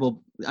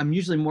comfortable. I'm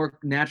usually more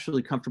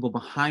naturally comfortable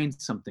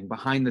behind something,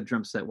 behind the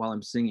drum set while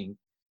I'm singing,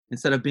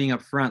 instead of being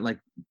up front, like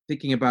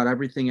thinking about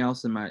everything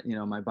else in my,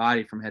 my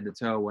body from head to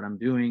toe, what I'm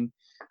doing,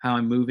 how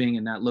I'm moving,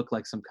 and not look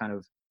like some kind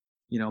of,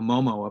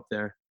 Momo up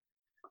there.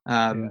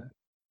 Yeah.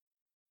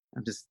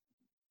 I'm just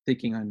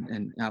thinking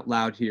and out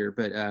loud here,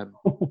 but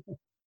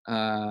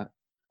the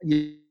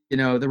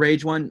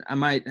Rage one, I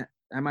might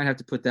have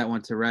to put that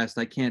one to rest.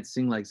 I can't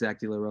sing like Zach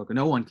De La Rocha.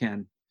 No one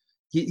can.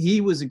 He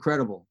was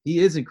incredible. He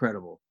is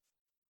incredible.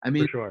 I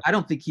mean, For sure. I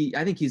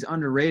think he's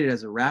underrated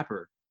as a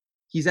rapper.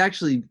 He's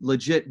actually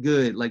legit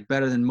good, like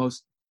better than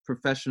most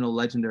professional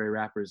legendary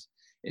rappers.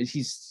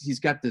 He's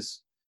got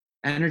this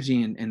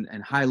energy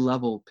and high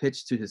level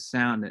pitch to his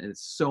sound, and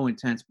it's so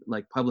intense,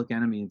 like Public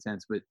Enemy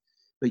intense, but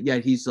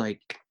yet he's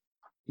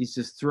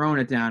just throwing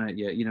it down at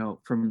you,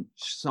 from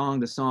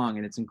song to song,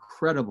 and it's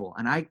incredible.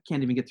 And I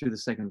can't even get through the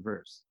second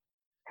verse.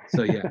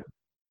 So yeah.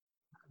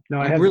 No,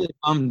 I'm really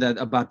bummed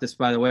about this,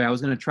 by the way. I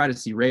was going to try to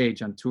see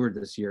Rage on tour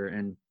this year,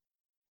 and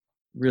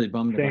really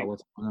bummed about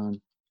what's going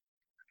on.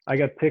 I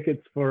got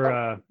tickets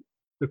for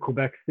the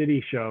Quebec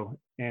City show,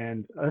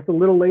 and that's a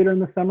little later in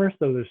the summer,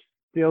 so there's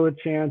still a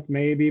chance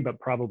maybe, but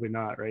probably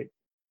not, right?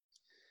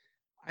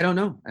 I don't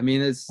know. I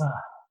mean, it's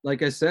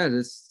like I said,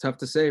 it's tough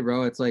to say,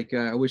 bro. It's like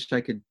I wish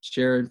I could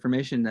share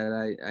information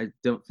that I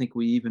don't think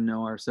we even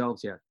know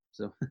ourselves yet.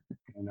 So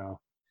I know.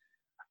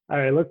 All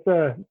right, let's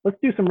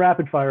do some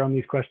rapid fire on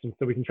these questions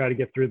so we can try to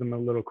get through them a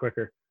little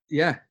quicker.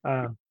 Yeah.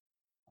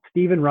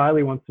 Stephen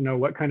Riley wants to know,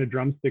 what kind of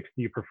drumsticks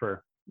do you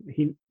prefer?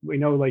 We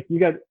know, like, you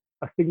got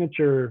a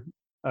signature,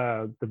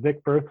 the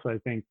Vic Firths, I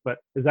think, but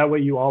is that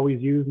what you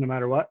always use no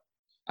matter what?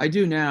 I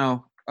do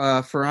now.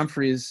 For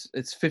UMPHREY'S,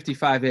 it's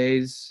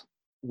 55As,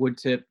 wood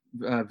tip,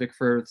 Vic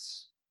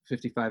Firths,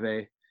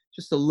 55A.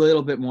 Just a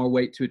little bit more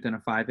weight to it than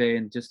a 5A,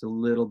 and just a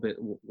little bit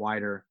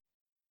wider.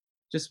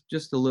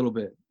 Just a little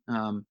bit.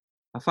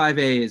 A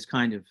 5A is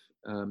kind of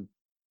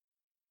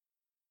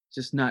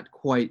just not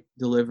quite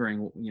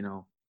delivering,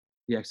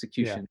 the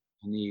execution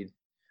you need.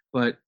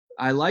 But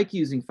I like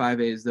using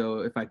 5As, though,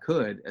 if I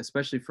could,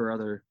 especially for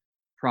other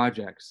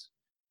projects.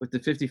 But the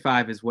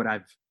 55 is what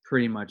I've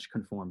pretty much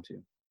conformed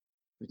to.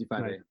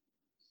 55A.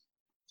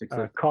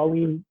 Nice.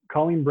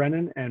 Colleen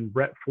Brennan and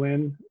Brett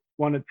Flynn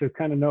wanted to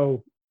kind of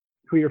know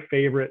who your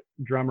favorite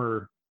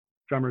drummers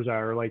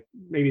are, or like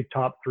maybe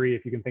top three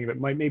if you can think of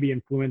it. Maybe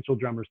influential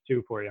drummers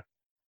too for you.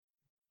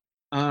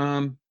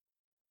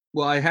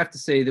 Well, I have to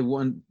say the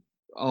one,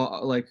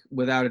 like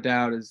without a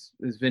doubt, is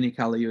Vinny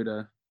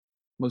Colaiuta.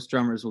 Most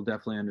drummers will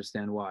definitely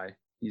understand why.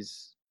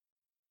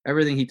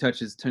 Everything he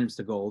touches turns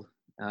to gold.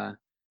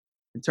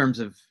 In terms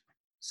of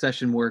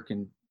session work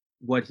and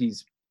what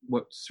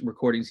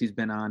recordings he's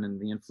been on, and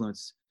the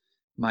influence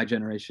my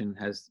generation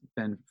has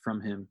been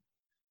from him.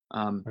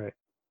 Right.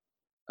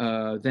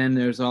 Then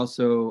there's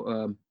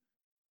also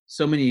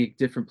so many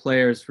different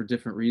players for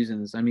different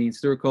reasons. I mean,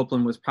 Stuart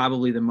Copeland was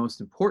probably the most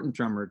important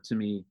drummer to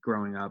me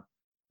growing up,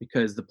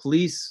 because the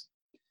Police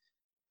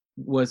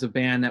was a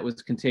band that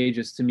was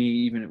contagious to me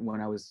even when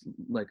I was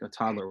like a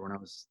toddler, when I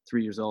was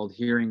 3 years old,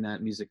 hearing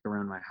that music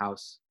around my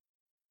house,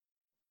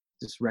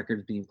 just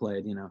records being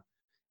played,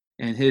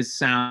 and his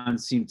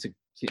sound seemed to,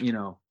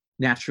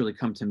 naturally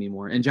come to me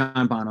more. And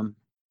John Bonham.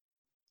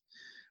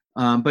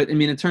 But I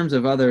mean, in terms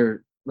of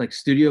other like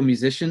studio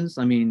musicians,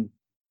 I mean,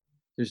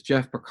 there's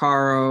Jeff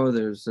Porcaro,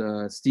 there's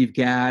Steve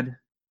Gadd.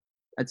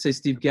 I'd say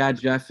Steve Gadd,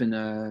 Jeff,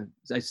 and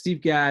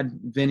Steve Gadd,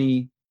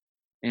 Vinny,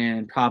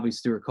 and probably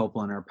Stuart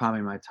Copeland are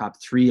probably my top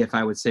three, if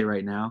I would say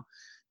right now.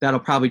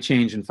 That'll probably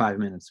change in 5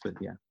 minutes, but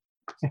yeah.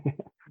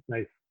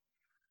 Nice.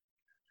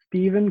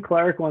 Stephen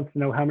Clark wants to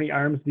know, how many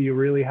arms do you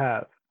really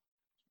have?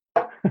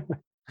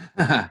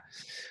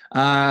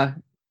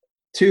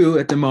 2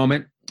 at the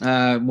moment.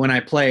 When I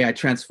play, I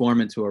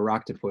transform into a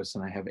rocktopus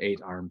and I have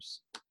 8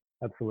 arms.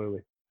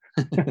 Absolutely.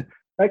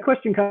 That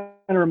question kind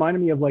of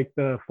reminded me of like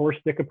the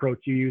 4-stick approach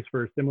you use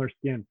for similar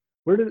skin.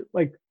 Does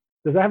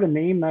that have a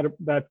name,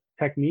 that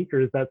technique, or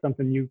is that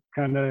something you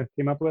kind of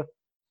came up with?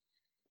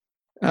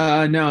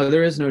 No,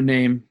 there is no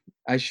name.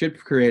 I should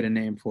create a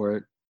name for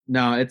it.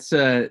 No, it's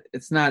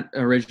not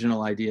an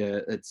original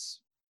idea.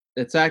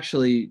 It's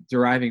actually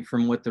deriving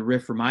from what the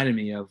riff reminded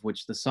me of,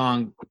 which the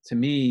song, to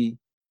me,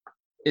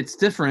 it's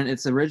different,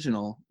 it's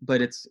original,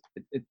 but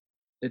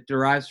it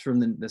derives from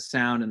the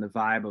sound and the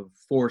vibe of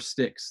 4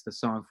 Sticks, the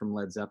song from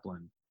Led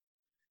Zeppelin.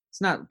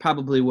 It's not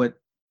probably what,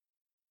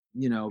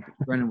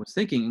 Brennan was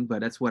thinking,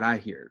 but that's what I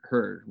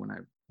heard when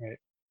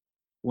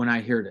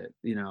I heard it.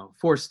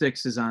 4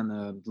 Sticks is on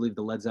I believe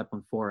the Led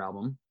Zeppelin 4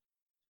 album.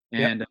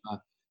 And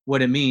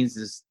what it means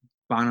is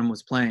John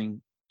was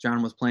playing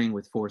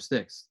with 4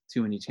 sticks,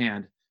 2 in each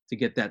hand, to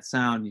get that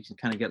sound. You can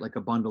kind of get like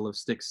a bundle of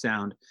sticks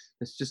sound.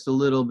 It's just a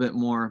little bit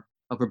more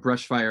of a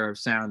brush fire of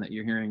sound that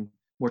you're hearing,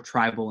 more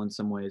tribal in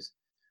some ways.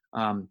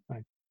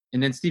 Right.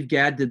 And then Steve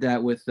Gadd did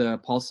that with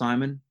Paul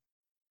Simon.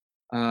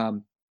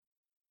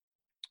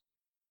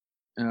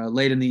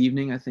 Late in the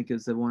Evening, I think,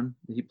 is the one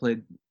that he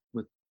played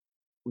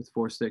with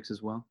 4 sticks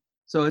as well.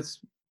 So it's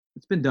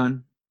been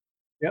done.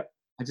 Yep.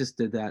 I just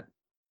did that,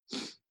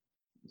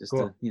 just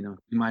Cool. to, you know,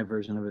 do my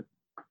version of it.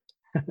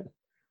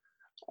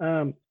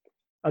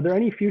 Are there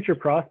any future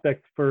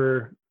prospects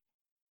for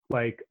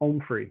like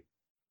UMPHREY?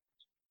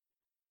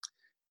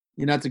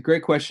 You know, it's a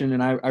great question,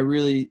 and I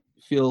really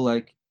feel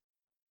like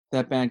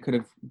that band could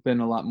have been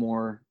a lot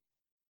more,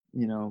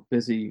 you know,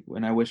 busy,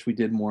 and I wish we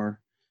did more.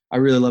 I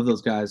really love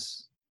those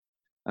guys.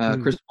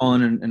 Chris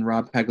Mullen and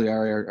Rob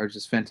Pagliari are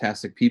just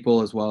fantastic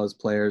people as well as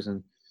players,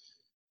 and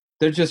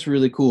they're just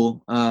really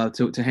cool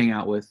to hang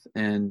out with,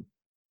 and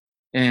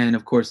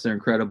of course they're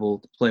incredible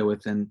to play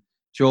with. And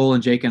Joel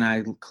and Jake and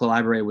I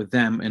collaborated with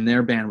them, and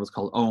their band was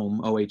called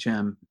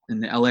OHM in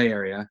the LA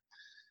area,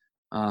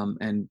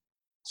 and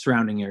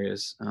surrounding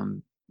areas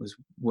was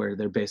where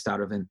they're based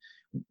out of. And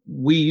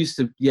we used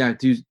to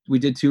we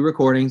did 2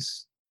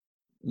 recordings,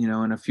 you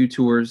know, and a few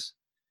tours,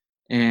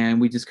 and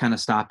we just kind of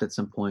stopped at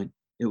some point.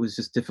 It was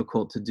just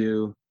difficult to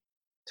do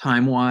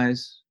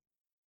time-wise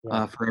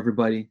for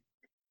everybody.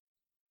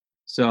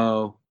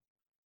 So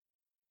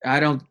I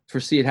don't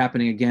foresee it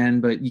happening again,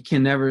 but you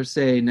can never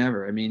say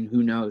never. I mean,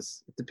 who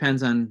knows? It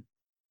depends on,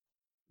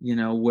 you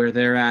know, where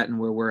they're at and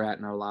where we're at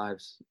in our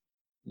lives,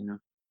 you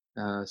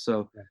know.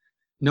 So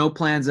no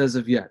plans as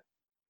of yet,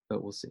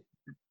 but we'll see.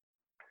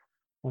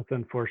 That's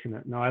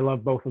unfortunate. No, I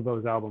love both of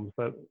those albums.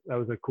 That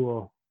was a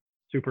cool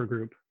super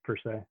group per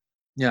se.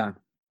 Yeah.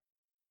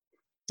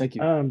 Thank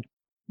you.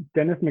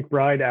 Dennis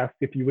McBride asked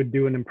if you would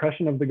do an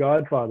impression of The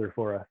Godfather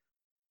for us.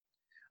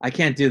 I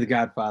can't do The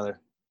Godfather.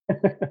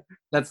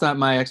 That's not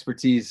my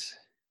expertise.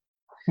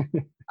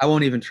 I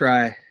won't even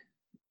try.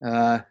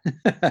 You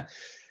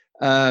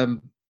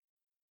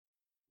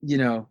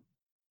know,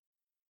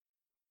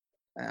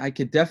 I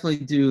could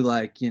definitely do,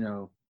 like, you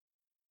know,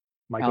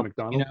 Michael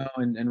McDonald, you know,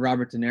 and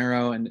Robert De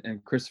Niro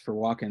and Christopher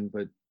Walken,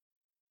 but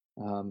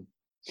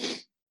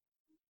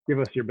give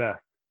us your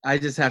best. I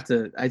just have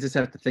to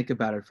think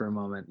about it for a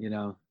moment, you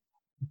know.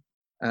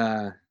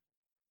 I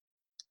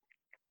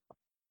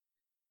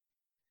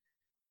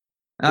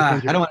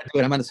don't want to do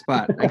it. I'm on the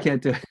spot. I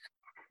can't do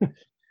it.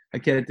 I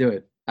can't do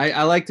it.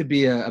 I like to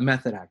be a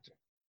method actor.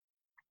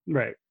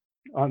 Right.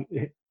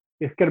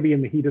 It's got to be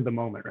in the heat of the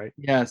moment, right?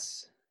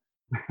 Yes.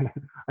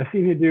 I've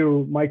seen you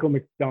do Michael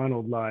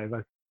McDonald live.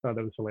 I thought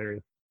that was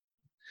hilarious.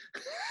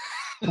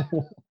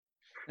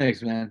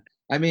 Thanks, man.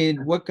 I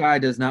mean, what guy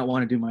does not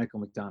want to do Michael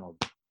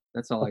McDonald?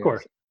 That's all I got. Of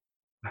course.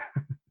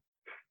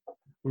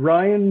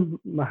 Ryan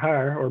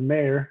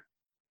Mayer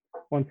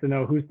wants to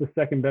know who's the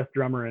second best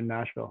drummer in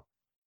Nashville.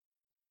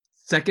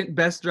 Second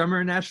best drummer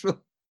in Nashville?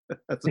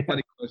 That's a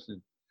funny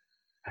question.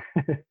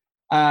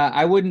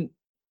 I wouldn't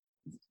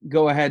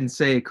go ahead and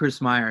say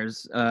Chris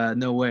Myers.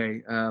 No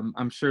way.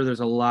 I'm sure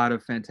there's a lot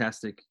of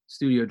fantastic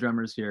studio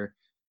drummers here.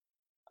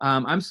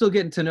 I'm still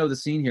getting to know the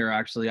scene here,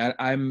 actually.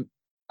 I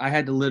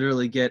had to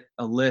literally get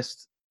a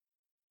list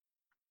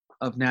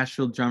of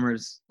Nashville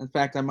drummers. In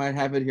fact, I might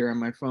have it here on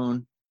my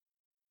phone.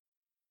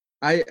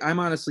 I'm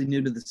honestly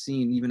new to the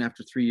scene, even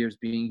after 3 years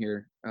being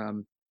here.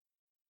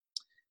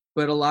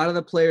 But a lot of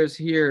the players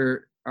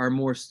here are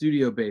more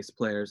studio-based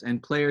players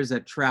and players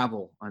that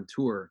travel on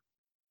tour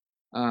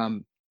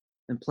and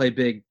play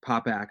big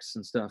pop acts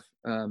and stuff.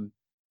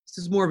 This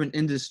is more of an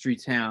industry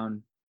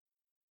town,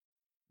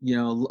 you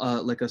know,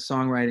 like a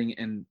songwriting.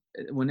 And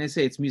when they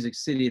say it's Music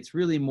City, it's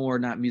really more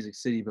not Music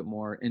City, but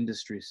more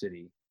industry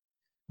city.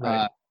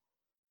 Right.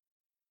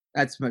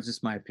 That's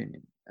just my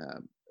opinion.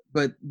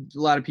 But a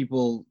lot of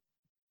people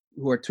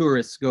who are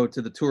tourists go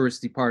to the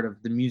touristy part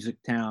of the music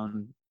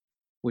town,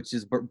 which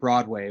is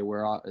Broadway,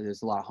 where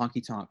there's a lot of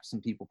honky tonks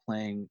and people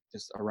playing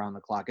just around the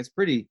clock. It's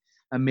pretty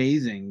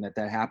amazing that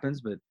happens,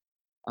 but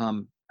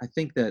I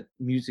think that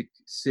Music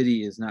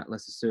City is not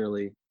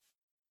necessarily.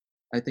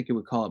 I think it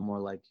would call it more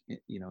like,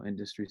 you know,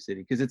 industry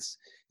city, because it's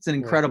an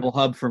incredible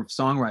hub for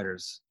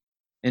songwriters,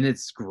 and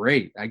it's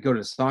great. I go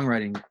to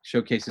songwriting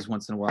showcases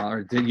once in a while,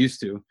 or did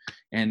used to,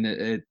 and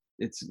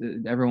it's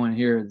everyone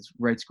here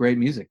writes great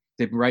music.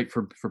 They write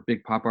for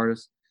big pop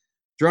artists.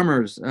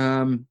 Drummers,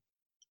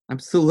 I'm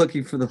still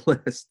looking for the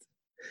list.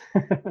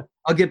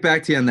 I'll get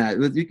back to you on that.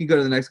 You can go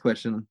to the next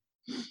question.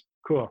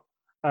 Cool.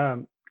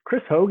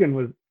 Chris Hogan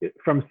was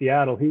from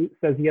Seattle. He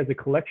says he has a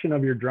collection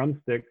of your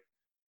drumsticks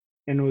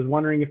and was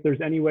wondering if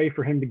there's any way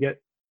for him to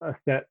get a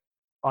set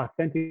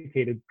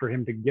authenticated for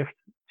him to gift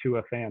to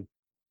a fan.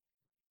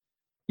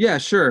 Yeah,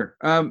 sure.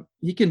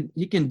 He can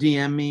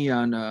DM me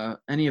on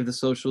any of the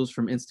socials,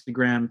 from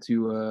Instagram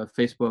to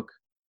Facebook.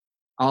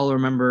 I'll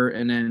remember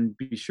and then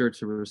be sure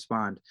to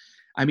respond.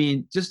 I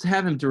mean, just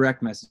have him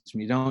direct message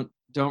me. Don't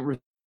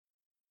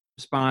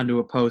respond to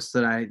a post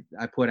that I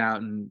put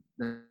out and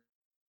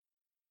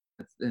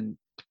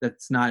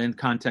that's not in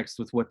context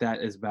with what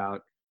that is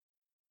about.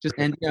 Just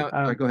and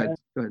sorry, go ahead.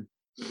 Go ahead.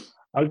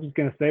 I was just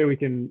gonna say we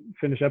can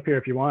finish up here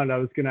if you want. I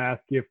was gonna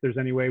ask you if there's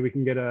any way we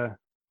can get a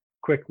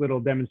quick little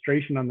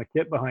demonstration on the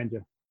kit behind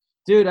you.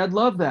 Dude, I'd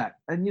love that.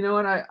 And you know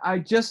what? I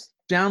just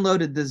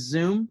downloaded the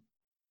Zoom,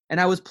 and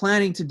I was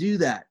planning to do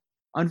that.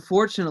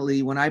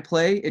 Unfortunately, when I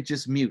play, it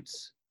just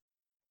mutes.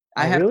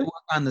 I have to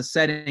work on the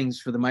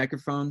settings for the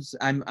microphones.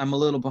 I'm a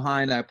little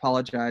behind. I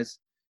apologize.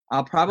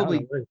 I'll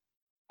probably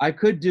I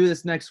could do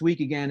this next week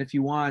again if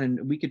you want,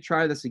 and we could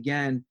try this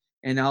again,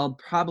 and I'll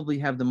probably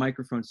have the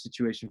microphone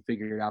situation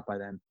figured out by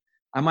then.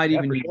 I might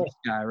even use this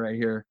guy right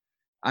here.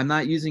 I'm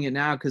not using it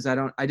now because I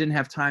didn't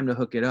have time to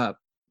hook it up.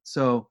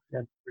 So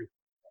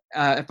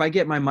if I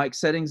get my mic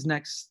settings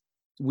next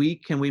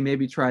week, can we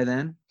maybe try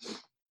then?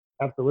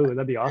 Absolutely,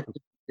 that'd be awesome.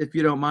 If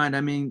you don't mind.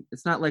 I mean,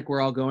 it's not like we're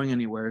all going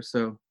anywhere,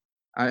 so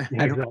I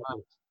don't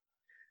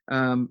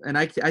mind. And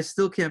I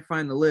still can't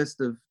find the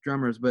list of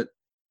drummers, but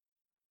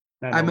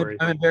I'm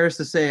embarrassed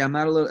to say I'm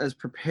not as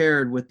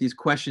prepared with these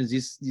questions.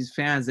 These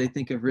fans, they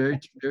think of very,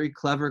 very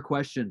clever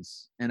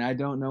questions, and I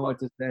don't know what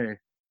to say.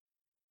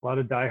 A lot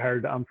of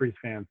diehard UMPHREY'S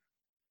fans.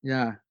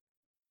 Yeah.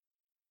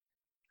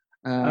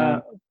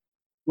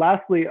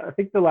 Lastly, I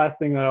think the last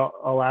thing that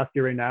I'll ask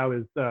you right now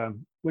is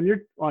when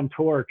you're on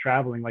tour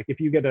traveling, like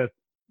if you get a,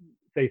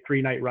 say,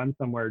 3-night run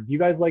somewhere, do you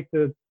guys like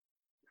to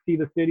see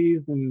the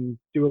cities and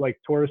do it like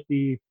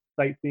touristy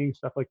sightseeing,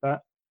 stuff like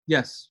that?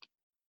 Yes.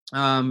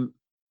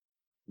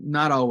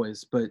 Not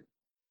always, but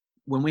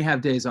when we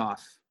have days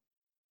off,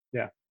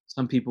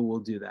 some people will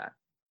do that.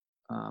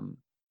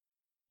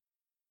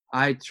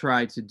 I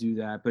try to do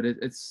that, but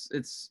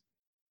it's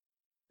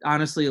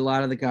honestly, a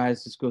lot of the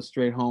guys just go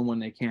straight home when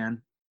they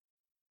can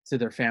to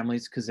their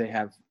families because they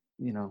have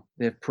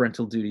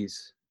parental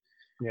duties.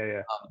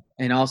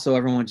 And also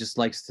everyone just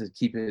likes to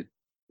keep it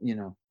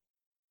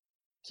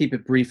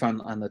brief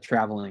on the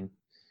traveling.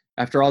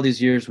 After all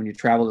these years, when you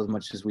travel as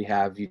much as we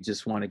have, you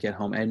just want to get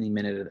home every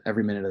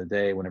minute of the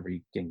day whenever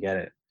you can get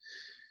it.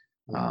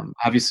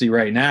 Obviously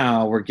right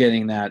now we're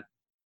getting that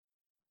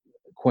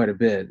quite a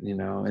bit,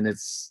 and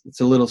it's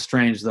a little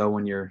strange though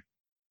when you're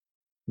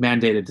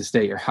mandated to stay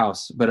at your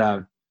house,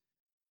 but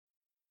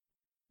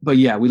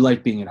yeah, we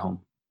like being at home.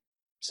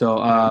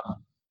 So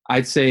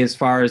I'd say as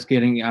far as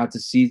getting out to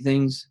see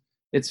things,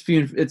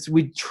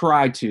 we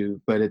try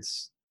to, but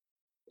it's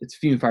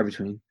few and far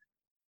between.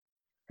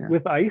 Yeah.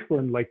 With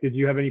Iceland, like, did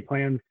you have any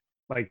plans?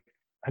 Like,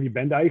 have you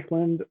been to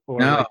Iceland? Or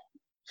no.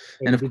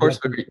 And of course,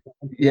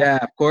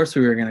 of course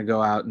we were going to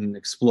go out and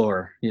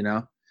explore.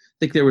 I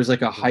think there was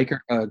like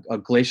a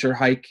glacier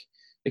hike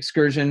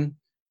excursion.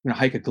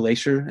 Hike a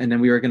glacier, and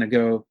then we were going to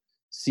go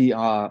see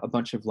a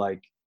bunch of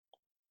like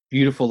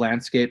beautiful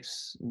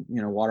landscapes,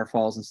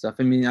 waterfalls and stuff.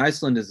 I mean,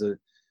 Iceland is a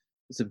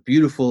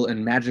beautiful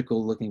and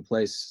magical looking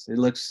place. It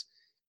looks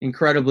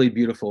incredibly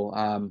beautiful.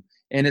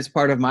 And it's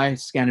part of my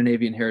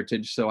Scandinavian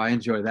heritage, so I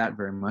enjoy that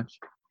very much.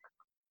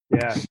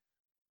 Yeah,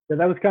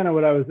 that was kind of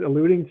what I was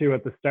alluding to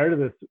at the start of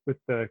this with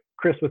the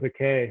Kris with a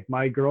K.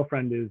 My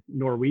girlfriend is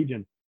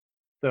Norwegian,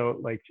 so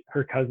like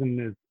her cousin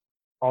is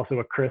also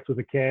a Kris with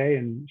a K,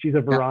 and she's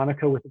a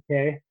Veronica with a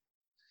K.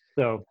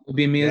 So it'll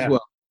be me as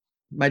well.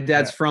 My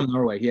dad's from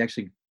Norway.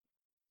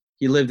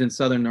 He lived in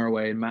southern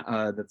Norway,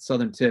 the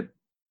southern tip,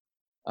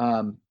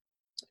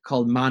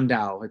 called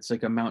Mandal. It's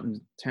like a mountain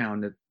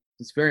town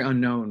it's very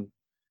unknown,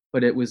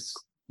 but it was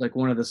like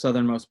one of the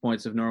southernmost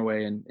points of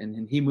Norway.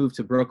 And he moved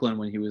to Brooklyn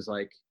when he was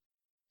like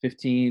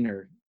 15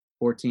 or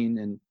 14.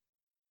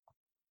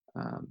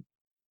 And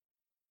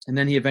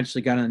then he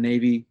eventually got in the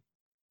Navy.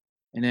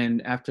 And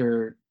then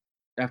after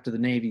the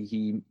Navy,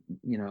 he,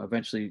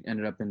 eventually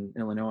ended up in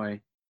Illinois,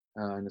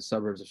 in the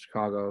suburbs of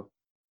Chicago,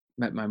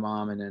 met my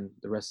mom, and then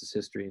the rest is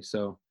history.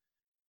 So,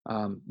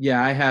 I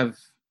have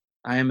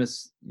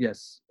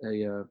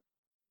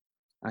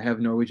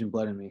Norwegian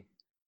blood in me.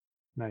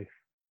 Nice.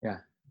 Yeah.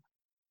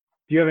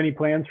 Do you have any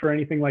plans for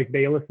anything like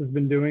Bayless has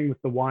been doing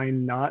with the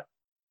wine knot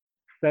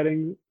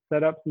setups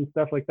and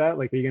stuff like that?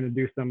 Like, are you going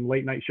to do some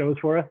late night shows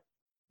for us?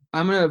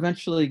 I'm going to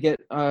eventually get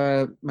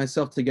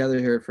myself together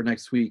here for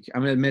next week.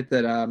 I'm going to admit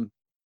that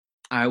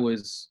I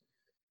was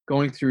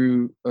going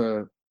through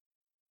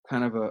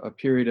kind of a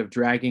period of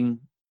dragging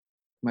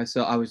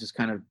myself. I was just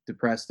kind of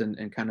depressed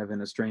and kind of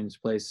in a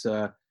strange place,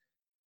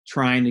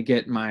 trying to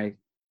get my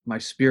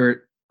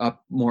spirit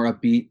up, more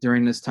upbeat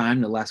during this time,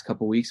 the last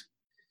couple of weeks.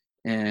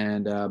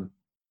 And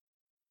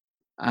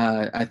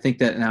I think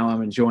that now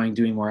I'm enjoying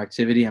doing more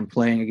activity. I'm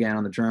playing again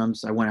on the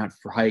drums. I went out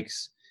for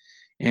hikes,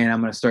 and I'm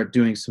going to start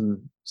doing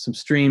some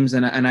streams.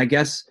 And I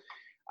guess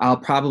I'll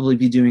probably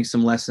be doing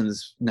some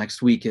lessons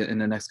next week, in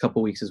the next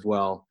couple of weeks as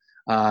well,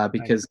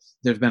 because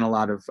there's been a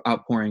lot of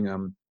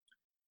outpouring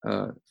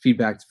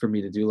feedback for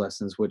me to do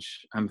lessons,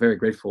 which I'm very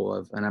grateful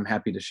of, and I'm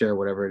happy to share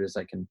whatever it is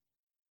I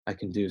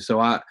can do. So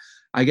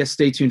I guess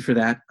stay tuned for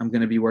that. I'm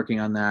going to be working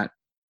on that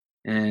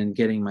and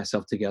getting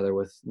myself together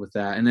with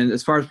that. And then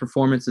as far as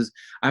performances,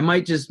 I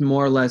might just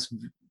more or less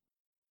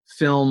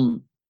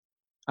film.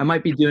 I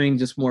might be doing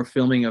just more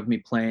filming of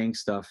me playing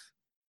stuff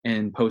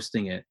and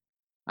posting it.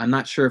 I'm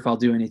not sure if I'll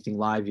do anything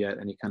live yet,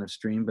 any kind of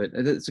stream, but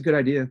it's a good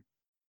idea.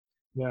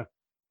 Yeah.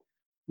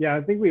 Yeah,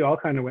 I think we all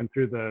kind of went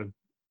through the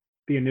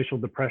initial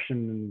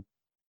depression and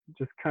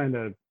just kind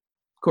of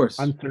Of course.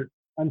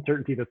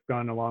 uncertainty that's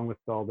gone along with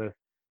all this.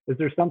 Is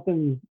there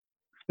something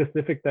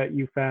specific that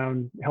you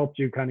found helped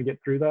you kind of get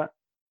through that?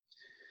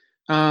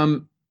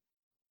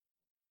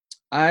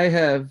 I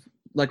have,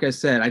 like I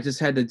said, I just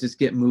had to just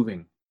get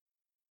moving,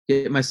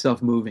 get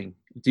myself moving,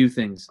 do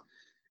things,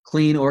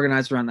 clean,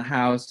 organize around the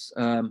house,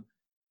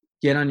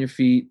 get on your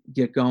feet,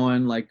 get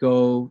going, like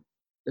go,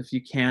 if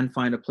you can,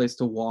 find a place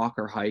to walk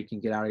or hike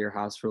and get out of your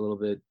house for a little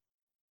bit,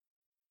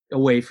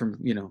 away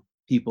from,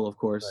 people, of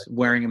course, Right.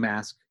 wearing a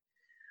mask.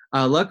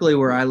 Luckily,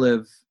 where I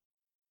live,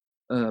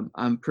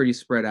 I'm pretty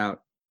spread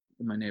out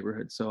in my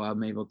neighborhood, so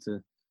I'm able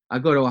to. I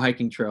go to a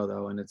hiking trail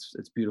though, and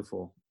it's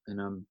beautiful,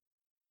 and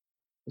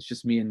it's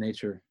just me and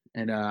nature,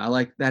 and I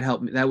like that.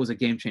 Helped me. That was a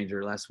game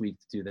changer last week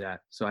to do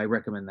that, so I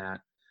recommend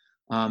that.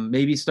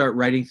 Maybe start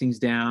writing things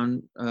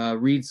down,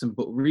 read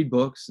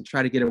books, and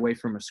try to get away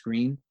from a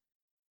screen.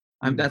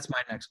 That's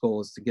my next goal,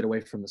 is to get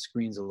away from the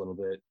screens a little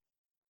bit.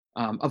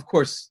 Of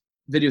course,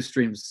 video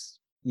streams,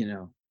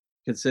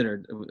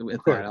 considered with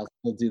that.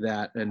 I'll do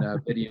that, and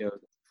video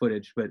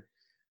footage, but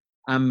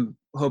I'm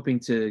hoping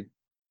to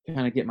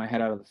kind of get my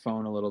head out of the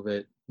phone a little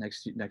bit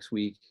next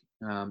week,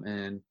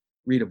 and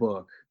read a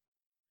book.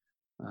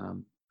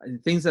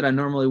 Things that I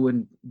normally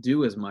wouldn't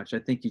do as much. I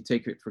think you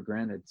take it for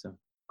granted. So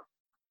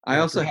I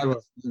also have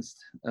a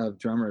list of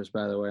drummers,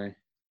 by the way.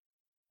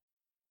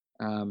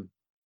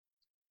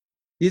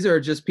 These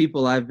are just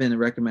people I've been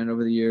recommended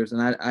over the years,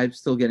 and I'm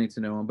still getting to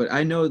know them. But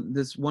I know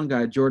this one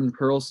guy, Jordan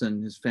Perlson,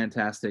 who's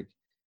fantastic.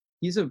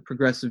 He's a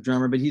progressive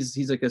drummer, but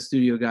he's like a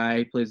studio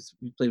guy.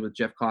 He played with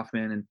Jeff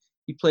Kaufman, and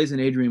he plays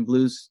an Adrian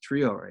Blues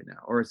trio right now,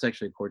 or it's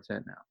actually a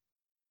quartet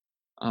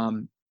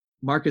now.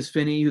 Marcus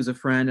Finney, who's a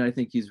friend, I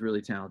think he's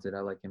really talented. I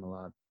like him a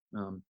lot.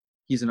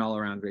 He's an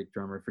all-around great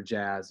drummer for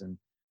jazz, and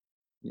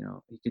he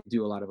can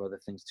do a lot of other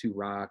things too,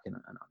 rock and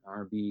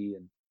R&B.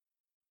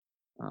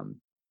 And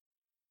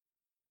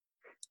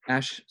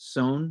Ash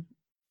Sohn,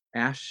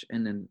 Ash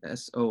and then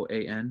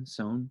Soan,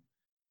 Sohn,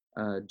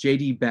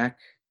 J.D. Beck,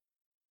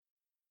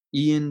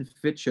 Ian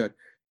Fitchuk,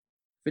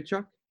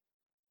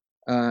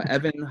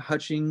 Evan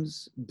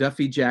Hutchings,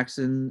 Duffy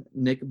Jackson,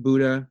 Nick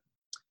Buda,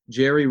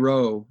 Jerry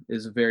Rowe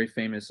is a very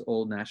famous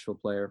old Nashville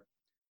player,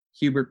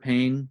 Hubert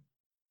Payne,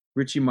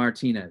 Richie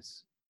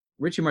Martinez.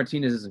 Richie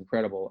Martinez is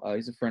incredible.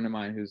 He's a friend of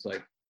mine who's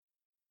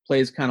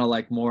plays kind of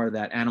like more of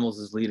that Animals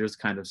as Leaders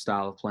kind of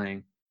style of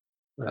playing.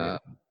 Right.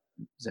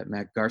 Is that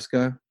Matt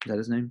Garska? Is that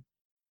his name?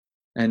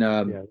 And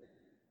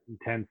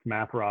intense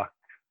math rock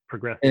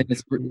progressive.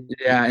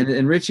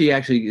 And Richie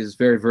actually is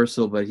very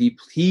versatile, but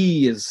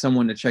he is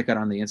someone to check out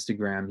on the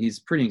Instagram. He's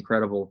pretty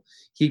incredible.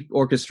 He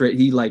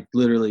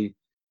literally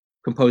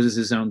composes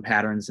his own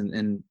patterns,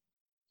 and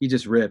he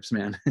just rips,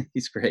 man.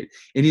 He's great.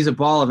 And he's a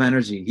ball of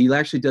energy. He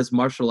actually does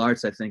martial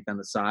arts, I think, on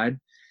the side,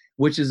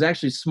 which is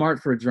actually smart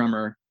for a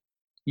drummer.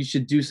 You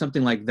should do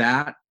something like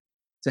that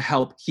to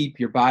help keep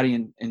your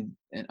body and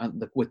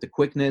with the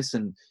quickness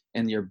and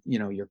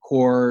your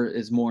core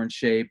is more in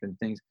shape and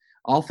things.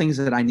 All things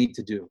that I need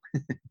to do.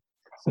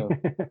 So,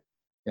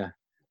 yeah.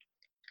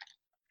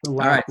 So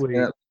lastly,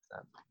 all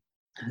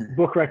right.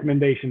 Book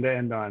recommendation to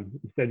end on.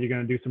 You said you're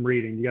going to do some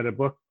reading. You got a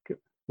book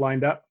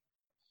lined up?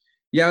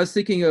 Yeah, I was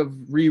thinking of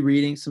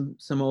rereading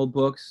some old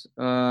books.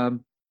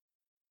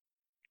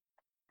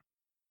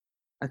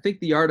 I think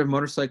The Art of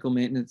Motorcycle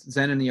Maintenance,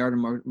 Zen and the Art of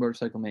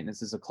Motorcycle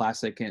Maintenance is a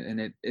classic,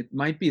 and it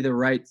might be the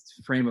right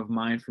frame of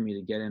mind for me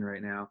to get in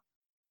right now.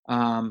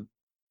 I'm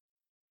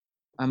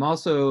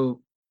also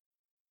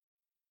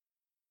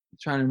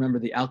trying to remember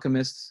The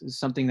Alchemist is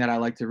something that I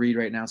like to read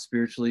right now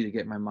spiritually to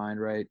get my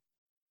mind right.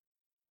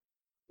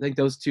 I think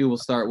those two we'll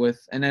start with.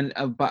 And then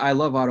I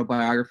love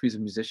autobiographies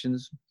of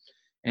musicians,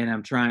 and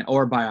I'm trying,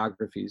 or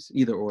biographies,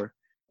 either or.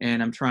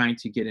 And I'm trying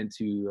to get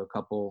into a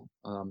couple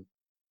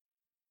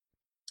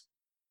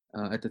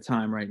at the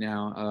time right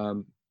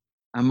now.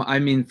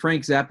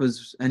 Frank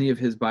Zappa's, any of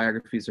his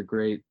biographies are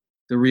great.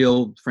 The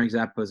real Frank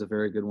Zappa is a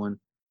very good one.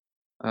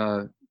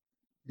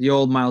 The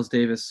old Miles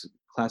Davis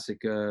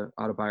classic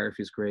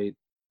autobiography is great.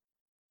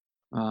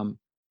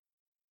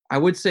 I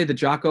would say the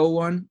Jocko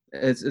one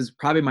is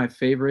probably my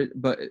favorite,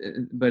 but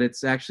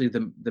it's actually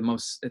the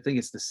most, I think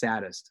it's the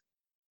saddest,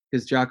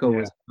 because Jocko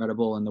was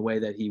incredible, and the way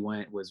that he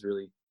went was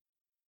really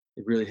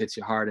hits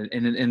you hard.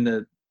 And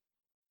the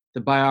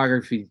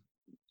biography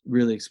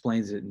really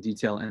explains it in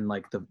detail, and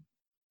like the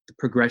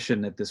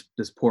progression that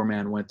this poor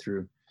man went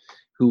through,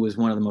 who was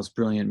one of the most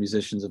brilliant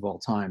musicians of all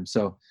time.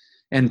 So,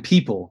 and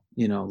people,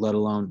 let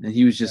alone, and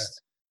he was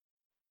just,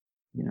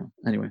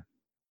 anyway.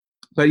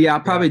 But yeah, I'll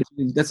probably,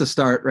 that's a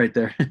start right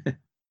there.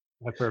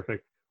 That's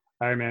perfect.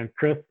 All right, man.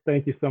 Kris,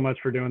 thank you so much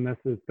for doing this.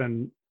 It's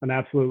been an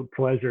absolute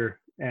pleasure,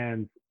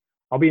 and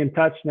I'll be in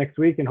touch next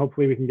week, and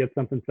hopefully we can get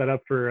something set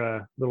up for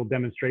a little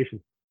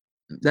demonstration.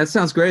 That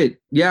sounds great.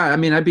 Yeah,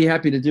 I'd be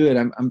happy to do it.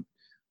 I'm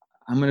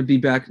going to be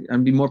back. I'm going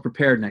to be more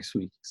prepared next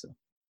week. So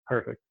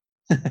perfect.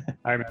 All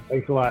right, man.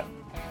 Thanks a lot.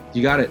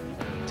 You got it.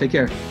 Take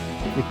care.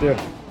 You too.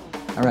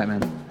 All right,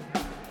 man.